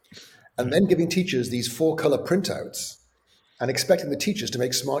 And Yeah. then giving teachers these 4-color printouts and expecting the teachers to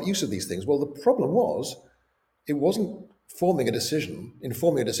make smart use of these things. Well, the problem was it wasn't informing a decision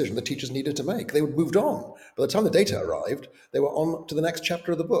the teachers needed to make. They had moved on. By the time the data arrived, they were on to the next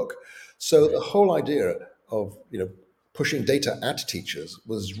chapter of the book. So the Right. whole idea of pushing data at teachers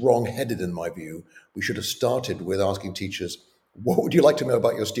was wrong-headed in my view. We should have started with asking teachers, what would you like to know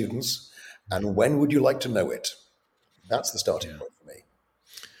about your students, and when would you like to know it? That's the starting Yeah. point for me.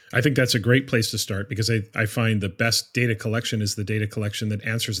 I think that's a great place to start, because I find the best data collection is the data collection that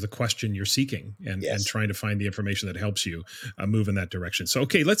answers the question you're seeking, and Yes. trying to find the information that helps you move in that direction. So,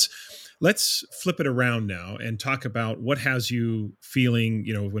 okay, let's flip it around now and talk about what has you feeling.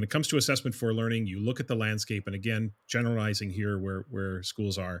 When it comes to assessment for learning, you look at the landscape, and again, generalizing here where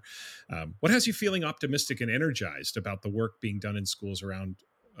schools are. What has you feeling optimistic and energized about the work being done in schools around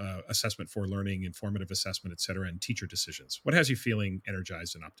assessment for learning, informative assessment, et cetera, and teacher decisions? What has you feeling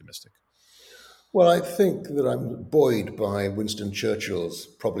energized and optimistic? Well, I think that I'm buoyed by Winston Churchill's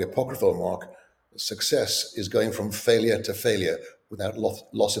probably apocryphal remark: success is going from failure to failure without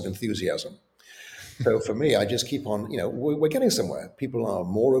loss of enthusiasm. So for me, I just keep on, we're getting somewhere. People are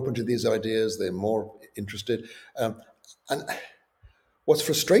more open to these ideas, they're more interested. And what's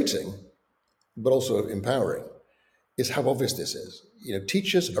frustrating, but also empowering, is how obvious this is.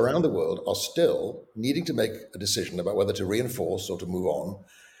 Teachers around the world are still needing to make a decision about whether to reinforce or to move on.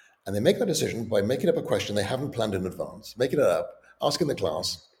 And they make that decision by making up a question they haven't planned in advance, making it up, asking the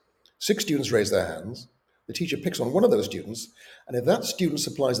class. 6 students raise their hands. The teacher picks on one of those students, and if that student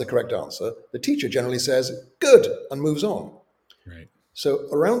supplies the correct answer, the teacher generally says, good, and moves on. Right. So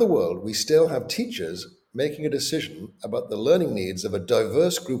around the world, we still have teachers making a decision about the learning needs of a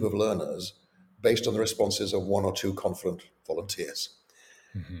diverse group of learners based on the responses of one or two confident volunteers.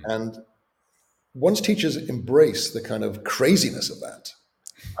 Mm-hmm. And once teachers embrace the kind of craziness of that,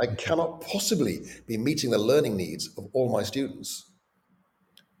 I cannot possibly be meeting the learning needs of all my students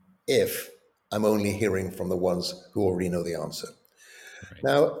if I'm only hearing from the ones who already know the answer. Right.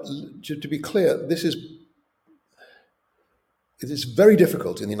 Now, to be clear, it is very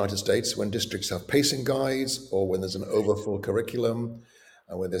difficult in the United States when districts have pacing guides or when there's an overfull curriculum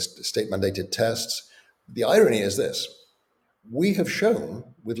and when there's state mandated tests. The irony is this: we have shown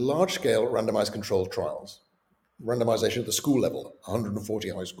with large scale randomized controlled trials, randomization at the school level, 140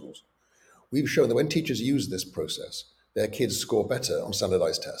 high schools, we've shown that when teachers use this process, their kids score better on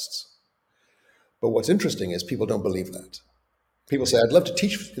standardized tests. But what's interesting is people don't believe that. People say, I'd love to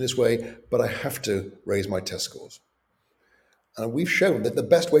teach in this way, but I have to raise my test scores. And we've shown that the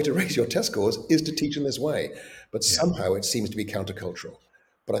best way to raise your test scores is to teach in this way. But Yeah. somehow it seems to be countercultural.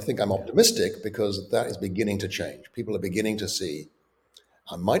 But I think I'm optimistic because that is beginning to change. People are beginning to see,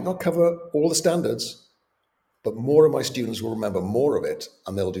 I might not cover all the standards, but more of my students will remember more of it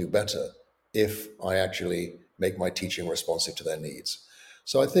and they'll do better if I actually make my teaching responsive to their needs.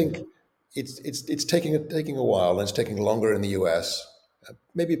 So I think it's taking a while, and it's taking longer in the US,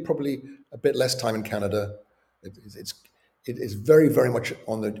 maybe probably a bit less time in Canada. It is very, very much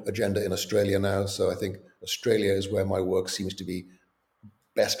on the agenda in Australia now. So I think Australia is where my work seems to be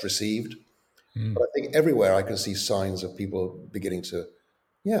best received. But I think everywhere I can see signs of people beginning to,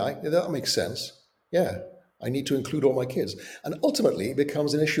 that makes sense. Yeah, I need to include all my kids. And ultimately, it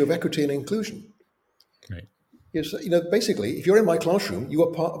becomes an issue of equity and inclusion. Right. Yes, basically, if you're in my classroom, you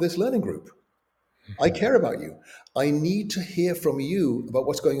are part of this learning group. I care about you. I need to hear from you about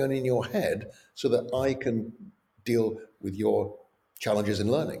what's going on in your head so that I can deal with your challenges in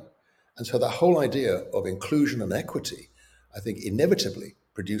learning. And so that whole idea of inclusion and equity, I think inevitably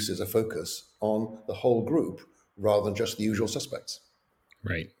produces a focus on the whole group rather than just the usual suspects.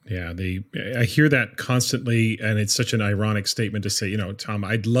 Right. Yeah. I hear that constantly. And it's such an ironic statement to say, Tom,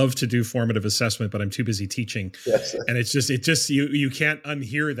 I'd love to do formative assessment, but I'm too busy teaching. Yes. And you can't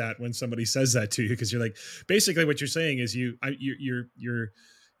unhear that when somebody says that to you, because you're like, basically what you're saying is you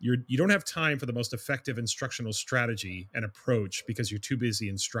don't have time for the most effective instructional strategy and approach because you're too busy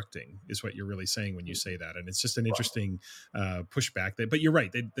instructing, is what you're really saying when you say that. And it's just an interesting pushback. But you're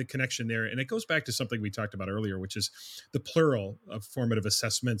right, the connection there. And it goes back to something we talked about earlier, which is the plural of formative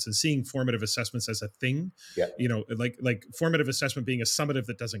assessments and seeing formative assessments as a thing, Yeah. like formative assessment being a summative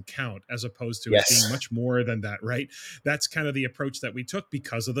that doesn't count, as opposed to Yes. it being much more than that, right? That's kind of the approach that we took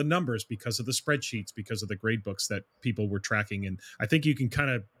because of the numbers, because of the spreadsheets, because of the grade books that people were tracking. And I think you can kind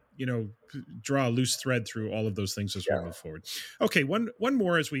of draw a loose thread through all of those things as we move forward. Okay, one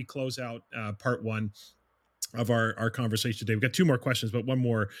more as we close out part one of our conversation today. We've got two more questions, but one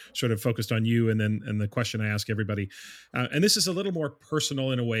more sort of focused on you, and the question I ask everybody. And this is a little more personal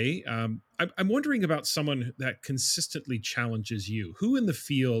in a way. I'm wondering about someone that consistently challenges you. Who in the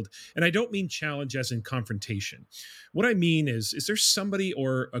field, and I don't mean challenge as in confrontation. What I mean is there somebody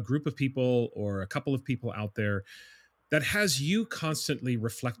or a group of people or a couple of people out there that has you constantly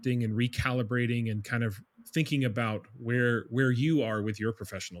reflecting and recalibrating and kind of thinking about where you are with your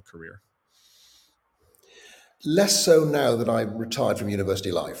professional career? Less so now that I've retired from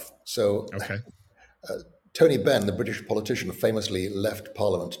university life. So Okay. Tony Benn, the British politician, famously left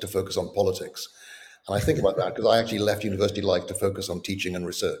Parliament to focus on politics. And I think about that because I actually left university life to focus on teaching and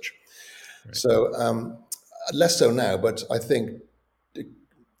research. Right. So less so now, but I think a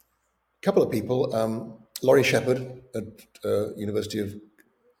couple of people, Laurie Shepard at University of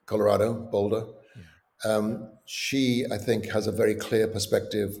Colorado, Boulder, she, I think, has a very clear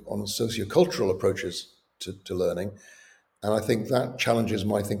perspective on sociocultural approaches to learning. And I think that challenges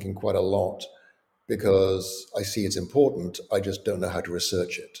my thinking quite a lot because I see it's important. I just don't know how to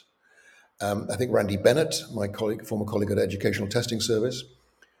research it. I think Randy Bennett, my former colleague at Educational Testing Service,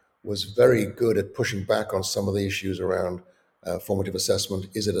 was very good at pushing back on some of the issues around formative assessment.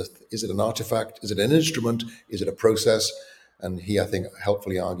 Is it an artifact? Is it an instrument? Is it a process? And he, I think,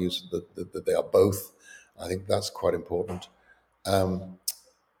 helpfully argues that they are both. I think that's quite important.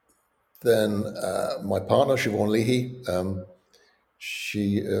 Then my partner, Siobhan Leahy,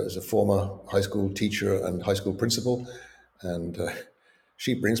 she is a former high school teacher and high school principal, and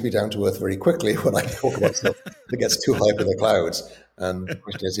she brings me down to earth very quickly when I talk about stuff that gets too high up in the clouds. And the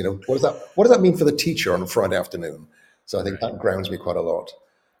question is, what does that mean for the teacher on a Friday afternoon? So I think that grounds me quite a lot.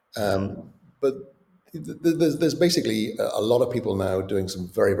 But there's basically a lot of people now doing some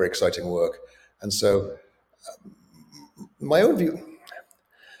very, very exciting work. And so, my own view,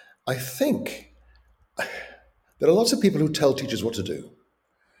 I think there are lots of people who tell teachers what to do.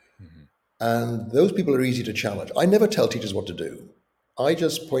 Mhm. And those people are easy to challenge. I never tell teachers what to do. I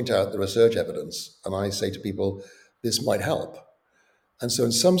just point out the research evidence and I say to people, this might help. And so,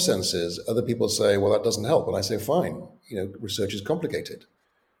 in some senses, other people say, well, that doesn't help. And I say, fine, research is complicated.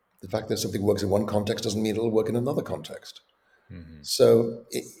 The fact that something works in one context doesn't mean it'll work in another context. Mhm. So,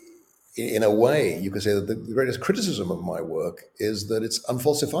 in a way, you could say that the greatest criticism of my work is that it's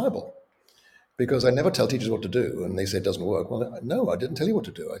unfalsifiable because I never tell teachers what to do and they say it doesn't work. Well, no, I didn't tell you what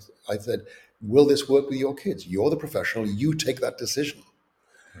to do. I said, will this work with your kids? You're the professional, you take that decision.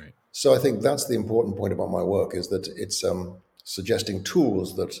 Right. So I think that's the important point about my work is that it's suggesting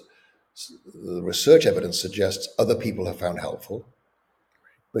tools that the research evidence suggests other people have found helpful,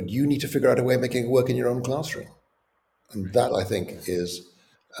 but you need to figure out a way of making it work in your own classroom. And Right. that, I think, is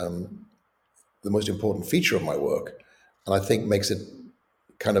the most important feature of my work. And I think makes it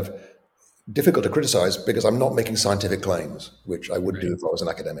kind of difficult to criticize because I'm not making scientific claims, which I would do Right. if I was an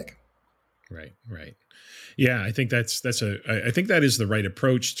academic. Right. Right. Yeah, I think I think that is the right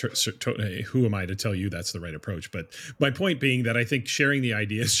approach. Who am I to tell you that's the right approach? But my point being that I think sharing the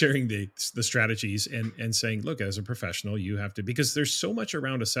ideas, sharing the strategies, and saying, look, as a professional, you have to, because there's so much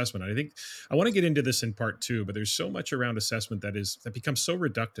around assessment. I think I want to get into this in part two, but there's so much around assessment that becomes so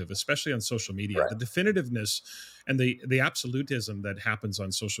reductive, especially on social media. Right. The definitiveness and the absolutism that happens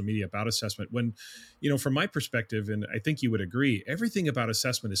on social media about assessment, when from my perspective, and I think you would agree, everything about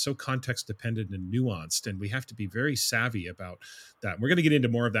assessment is so context dependent and nuanced, and we have to be very savvy about that. We're going to get into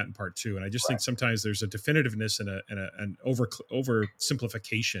more of that in part two. And I just think sometimes there's a definitiveness and an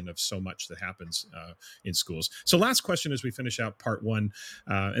oversimplification of so much that happens in schools. So last question as we finish out part one.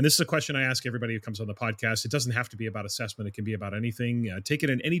 And this is a question I ask everybody who comes on the podcast. It doesn't have to be about assessment. It can be about anything. Take it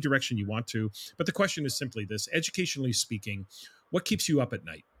in any direction you want to. But the question is simply this: educationally speaking, what keeps you up at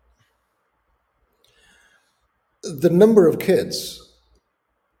night? The number of kids,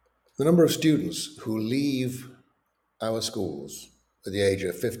 the number of students who leave our schools at the age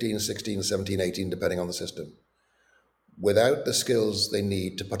of 15, 16, 17, 18, depending on the system, without the skills they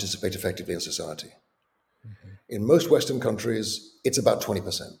need to participate effectively in society. Mhm. In most Western countries, it's about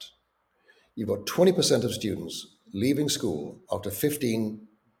 20%. You've got 20% of students leaving school after 15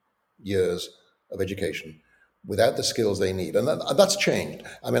 years of education without the skills they need. And that's changed.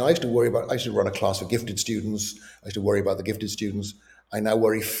 I mean, I used to run a class for gifted students. I used to worry about the gifted students. I now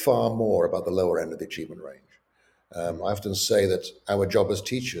worry far more about the lower end of the achievement range. I often say that our job as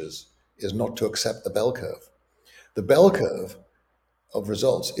teachers is not to accept the bell curve. The bell curve of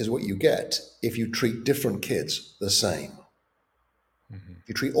results is what you get if you treat different kids the same. Mhm. If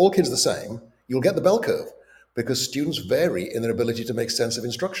you treat all kids the same, you'll get the bell curve because students vary in their ability to make sense of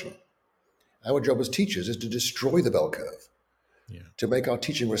instruction. Our job as teachers is to destroy the bell curve, Yeah. to make our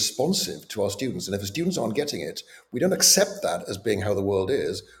teaching responsive to our students. And if the students aren't getting it, we don't accept that as being how the world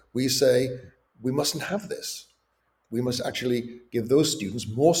is. We say, we mustn't have this. We must actually give those students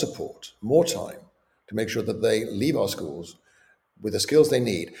more support, more time to make sure that they leave our schools with the skills they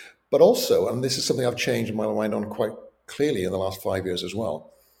need. But also, and this is something I've changed my mind on quite clearly in the last 5 years as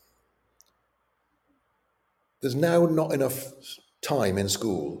well, there's now not enough time in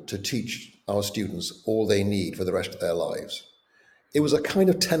school to teach our students all they need for the rest of their lives. It was a kind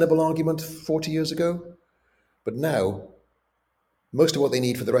of tenable argument 40 years ago, but now most of what they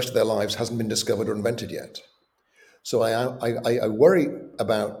need for the rest of their lives hasn't been discovered or invented yet. So I worry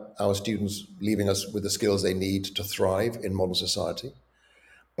about our students leaving us with the skills they need to thrive in modern society,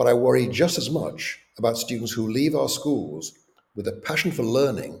 but I worry just as much about students who leave our schools with a passion for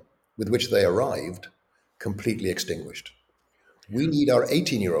learning with which they arrived completely extinguished. We Yeah. need our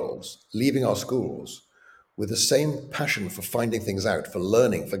 18-year-olds leaving our schools with the same passion for finding things out, for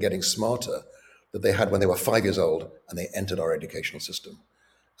learning, for getting smarter that they had when they were 5 years old and they entered our educational system.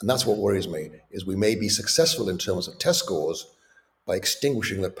 And that's what worries me, is we may be successful in terms of test scores by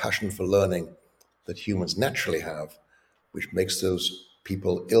extinguishing the passion for learning that humans naturally have, which makes those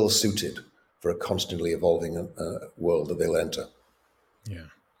people ill-suited for a constantly evolving world that they'll enter. Yeah.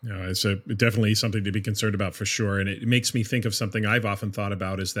 No, it's definitely something to be concerned about for sure. And it makes me think of something I've often thought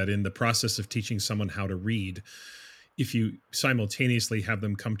about, is that in the process of teaching someone how to read, if you simultaneously have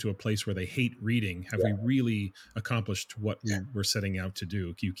them come to a place where they hate reading, have we really accomplished what we were setting out to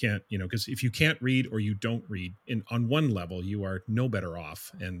do? You can't, because if you can't read or you don't read on one level, you are no better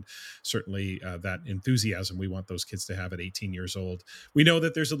off. And certainly that enthusiasm we want those kids to have at 18 years old. We know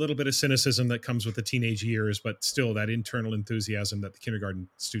that there's a little bit of cynicism that comes with the teenage years, but still that internal enthusiasm that the kindergarten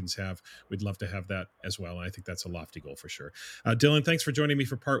students have, we'd love to have that as well. And I think that's a lofty goal for sure. Dylan, thanks for joining me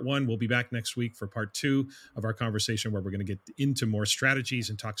for part one. We'll be back next week for part two of our conversation, where we're going to get into more strategies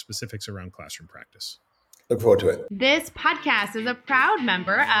and talk specifics around classroom practice. Look forward to it. This podcast is a proud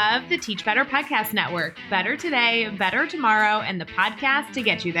member of the Teach Better Podcast Network. Better today, better tomorrow, and the podcast to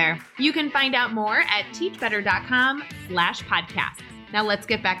get you there. You can find out more at teachbetter.com/podcasts. Now let's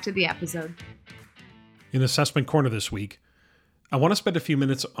get back to the episode. In Assessment Corner this week, I want to spend a few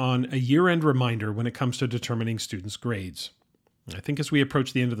minutes on a year-end reminder when it comes to determining students' grades. I think as we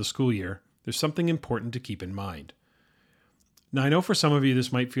approach the end of the school year, there's something important to keep in mind. Now, I know for some of you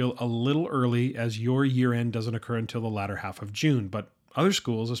this might feel a little early, as your year-end doesn't occur until the latter half of June, but other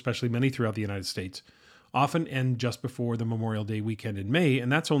schools, especially many throughout the United States, often end just before the Memorial Day weekend in May, and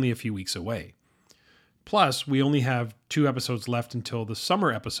that's only a few weeks away. Plus, we only have 2 episodes left until the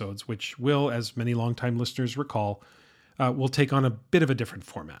summer episodes, which will, as many longtime listeners recall, will take on a bit of a different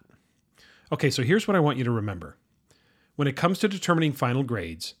format. Okay, so here's what I want you to remember. When it comes to determining final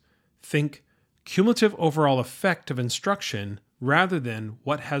grades, think cumulative overall effect of instruction rather than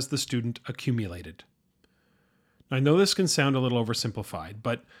what has the student accumulated. I know this can sound a little oversimplified,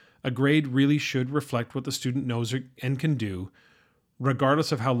 but a grade really should reflect what the student knows and can do,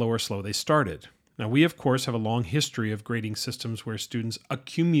 regardless of how low or slow they started. Now, we, of course, have a long history of grading systems where students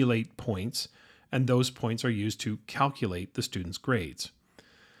accumulate points, and those points are used to calculate the student's grades.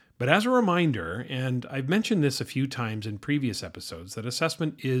 But as a reminder, and I've mentioned this a few times in previous episodes, that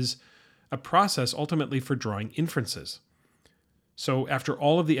assessment is a process ultimately for drawing inferences. So after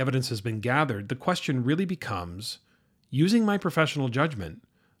all of the evidence has been gathered, the question really becomes, using my professional judgment,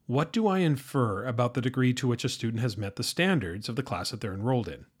 what do I infer about the degree to which a student has met the standards of the class that they're enrolled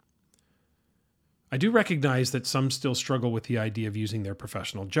in? I do recognize that some still struggle with the idea of using their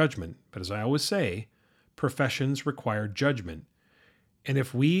professional judgment, but as I always say, professions require judgment. And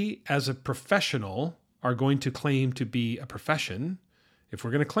if we, as a professional, are going to claim to be a profession, if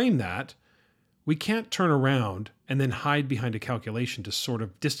we're going to claim that, we can't turn around and then hide behind a calculation to sort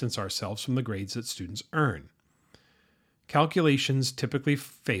of distance ourselves from the grades that students earn. Calculations typically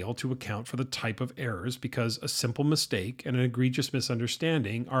fail to account for the type of errors because a simple mistake and an egregious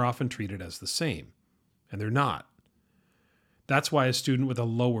misunderstanding are often treated as the same, and they're not. That's why a student with a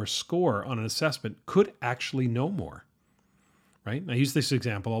lower score on an assessment could actually know more. Right? I use this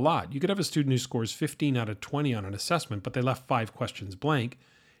example a lot. You could have a student who scores 15 out of 20 on an assessment, but they left 5 questions blank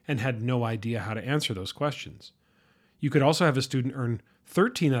and had no idea how to answer those questions. You could also have a student earn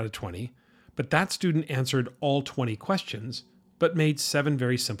 13 out of 20, but that student answered all 20 questions, but made 7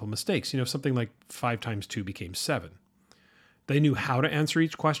 very simple mistakes. Something like 5 times 2 became 7. They knew how to answer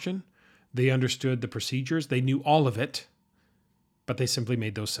each question. They understood the procedures. They knew all of it, but they simply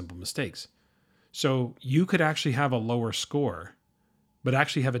made those simple mistakes. So you could actually have a lower score, but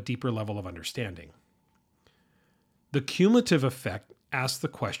actually have a deeper level of understanding. The cumulative effect asks the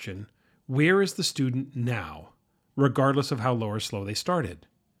question, where is the student now, regardless of how low or slow they started?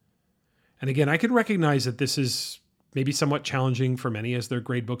 And again, I can recognize that this is maybe somewhat challenging for many, as their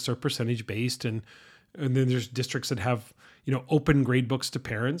grade books are percentage based, and then there's districts that have open grade books to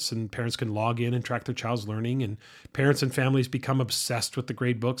parents, and parents can log in and track their child's learning, and parents and families become obsessed with the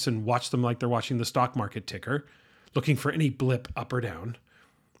grade books and watch them like they're watching the stock market ticker, looking for any blip up or down.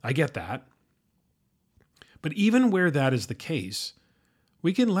 I get that. But even where that is the case,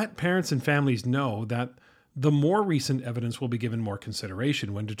 we can let parents and families know that the more recent evidence will be given more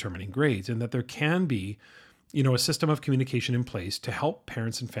consideration when determining grades, and that there can be a system of communication in place to help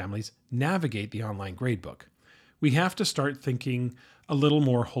parents and families navigate the online gradebook. We have to start thinking a little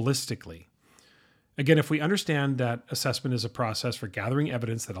more holistically. Again, if we understand that assessment is a process for gathering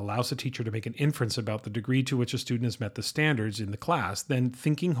evidence that allows a teacher to make an inference about the degree to which a student has met the standards in the class, then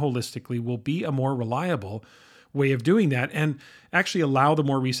thinking holistically will be a more reliable way of doing that and actually allow the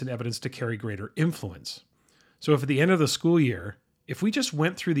more recent evidence to carry greater influence. So if at the end of the school year, if we just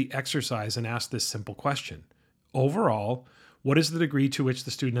went through the exercise and asked this simple question, overall, what is the degree to which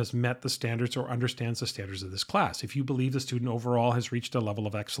the student has met the standards or understands the standards of this class? If you believe the student overall has reached a level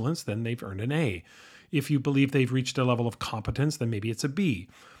of excellence, then they've earned an A. If you believe they've reached a level of competence, then maybe it's a B.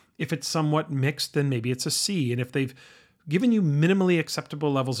 If it's somewhat mixed, then maybe it's a C. And if they've given you minimally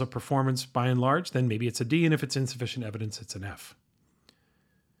acceptable levels of performance by and large, then maybe it's a D. And if it's insufficient evidence, it's an F.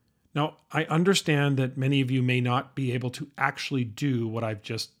 Now, I understand that many of you may not be able to actually do what I've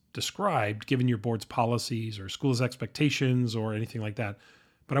just described, given your board's policies or school's expectations or anything like that,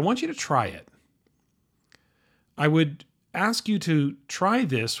 but I want you to try it. I would ask you to try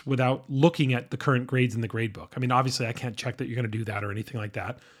this without looking at the current grades in the grade book. I mean, obviously, I can't check that you're going to do that or anything like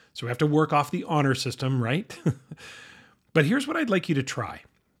that. So we have to work off the honor system, right? But here's what I'd like you to try.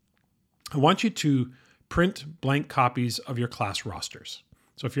 I want you to print blank copies of your class rosters.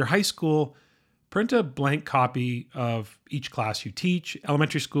 So if you're high school, print a blank copy of each class you teach.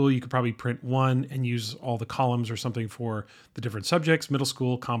 Elementary school, you could probably print one and use all the columns or something for the different subjects. Middle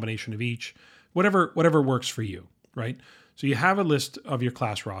school, combination of each. Whatever works for you, right? So you have a list of your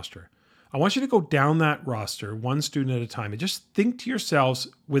class roster. I want you to go down that roster one student at a time and just think to yourselves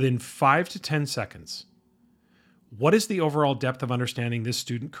within 5 to 10 seconds, what is the overall depth of understanding this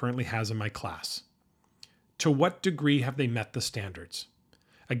student currently has in my class? To what degree have they met the standards?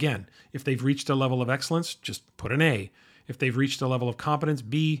 Again, if they've reached a level of excellence, just put an A. If they've reached a level of competence,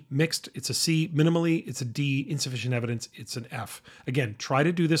 B, mixed, it's a C, minimally, it's a D, insufficient evidence, it's an F. Again, try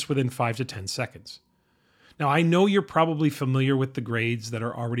to do this within 5 to 10 seconds. Now, I know you're probably familiar with the grades that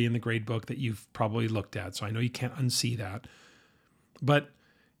are already in the grade book that you've probably looked at, so I know you can't unsee that. But,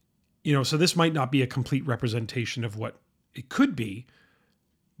 so this might not be a complete representation of what it could be,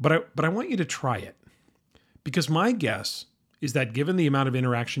 but I want you to try it. Because my guess is that given the amount of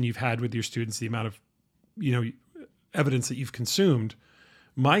interaction you've had with your students, the amount of, evidence that you've consumed,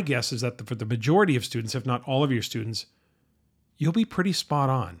 my guess is that for the majority of students, if not all of your students, you'll be pretty spot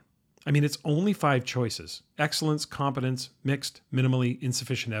on. I mean, it's only 5 choices: excellence, competence, mixed, minimally,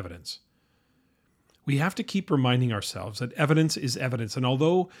 insufficient evidence. We have to keep reminding ourselves that evidence is evidence. And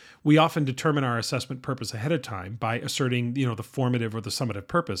although we often determine our assessment purpose ahead of time by asserting, the formative or the summative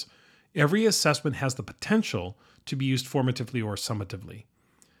purpose, every assessment has the potential to be used formatively or summatively.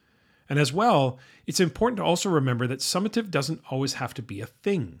 And as well, it's important to also remember that summative doesn't always have to be a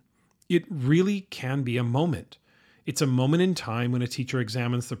thing. It really can be a moment. It's a moment in time when a teacher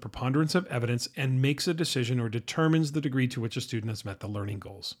examines the preponderance of evidence and makes a decision or determines the degree to which a student has met the learning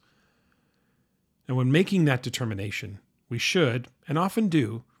goals. And when making that determination, we should, and often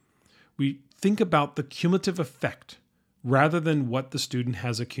do, we think about the cumulative effect rather than what the student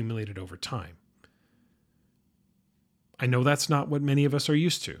has accumulated over time. I know that's not what many of us are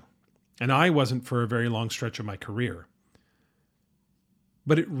used to, and I wasn't for a very long stretch of my career.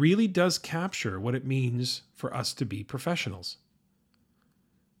 But it really does capture what it means for us to be professionals.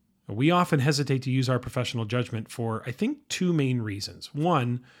 We often hesitate to use our professional judgment for, I think, 2 main reasons.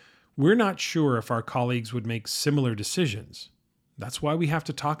 One, we're not sure if our colleagues would make similar decisions. That's why we have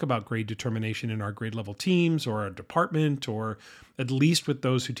to talk about grade determination in our grade level teams or our department, or at least with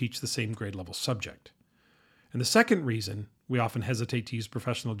those who teach the same grade level subject. And the second reason we often hesitate to use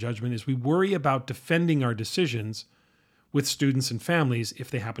professional judgment is we worry about defending our decisions with students and families if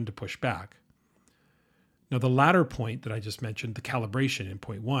they happen to push back. Now, the latter point that I just mentioned, the calibration in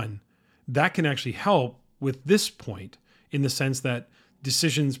point 1, that can actually help with this point in the sense that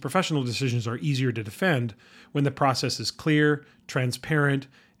professional decisions are easier to defend when the process is clear, transparent,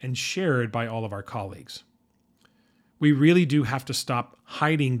 and shared by all of our colleagues. We really do have to stop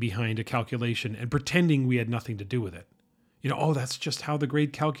hiding behind a calculation and pretending we had nothing to do with it. That's just how the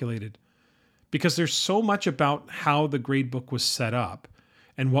grade calculated. Because there's so much about how the grade book was set up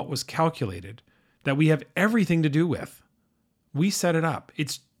and what was calculated that we have everything to do with. We set it up.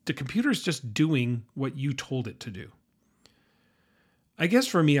 The computer's just doing what you told it to do. I guess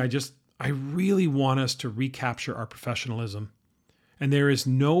for me, I really want us to recapture our professionalism. And there is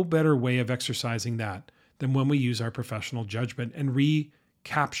no better way of exercising that than when we use our professional judgment and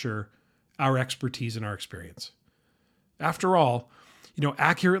recapture our expertise and our experience. After all,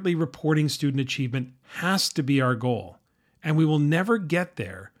 accurately reporting student achievement has to be our goal. And we will never get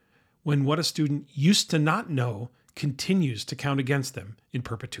there when what a student used to not know continues to count against them in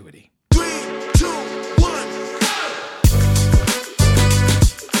perpetuity. 3, 2, 1.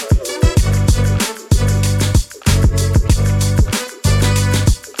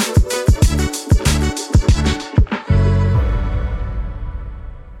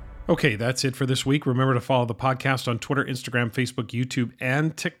 Okay, that's it for this week. Remember to follow the podcast on Twitter, Instagram, Facebook, YouTube,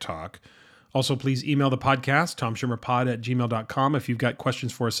 and TikTok. Also, please email the podcast, tomschimmerpod@gmail.com, if you've got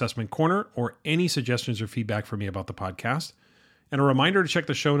questions for Assessment Corner or any suggestions or feedback for me about the podcast. And a reminder to check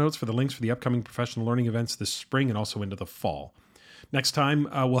the show notes for the links for the upcoming professional learning events this spring and also into the fall. Next time,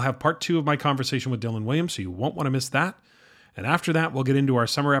 we'll have part 2 of my conversation with Dylan Williams, so you won't want to miss that. And after that, we'll get into our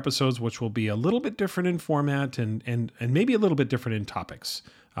summer episodes, which will be a little bit different in format and maybe a little bit different in topics.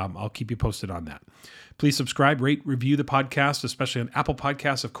 I'll keep you posted on that. Please subscribe, rate, review the podcast, especially on Apple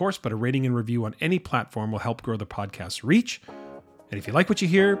Podcasts, of course, but a rating and review on any platform will help grow the podcast's reach. And if you like what you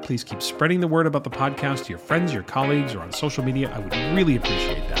hear, please keep spreading the word about the podcast to your friends, your colleagues, or on social media. I would really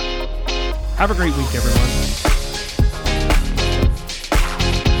appreciate that. Have a great week, everyone.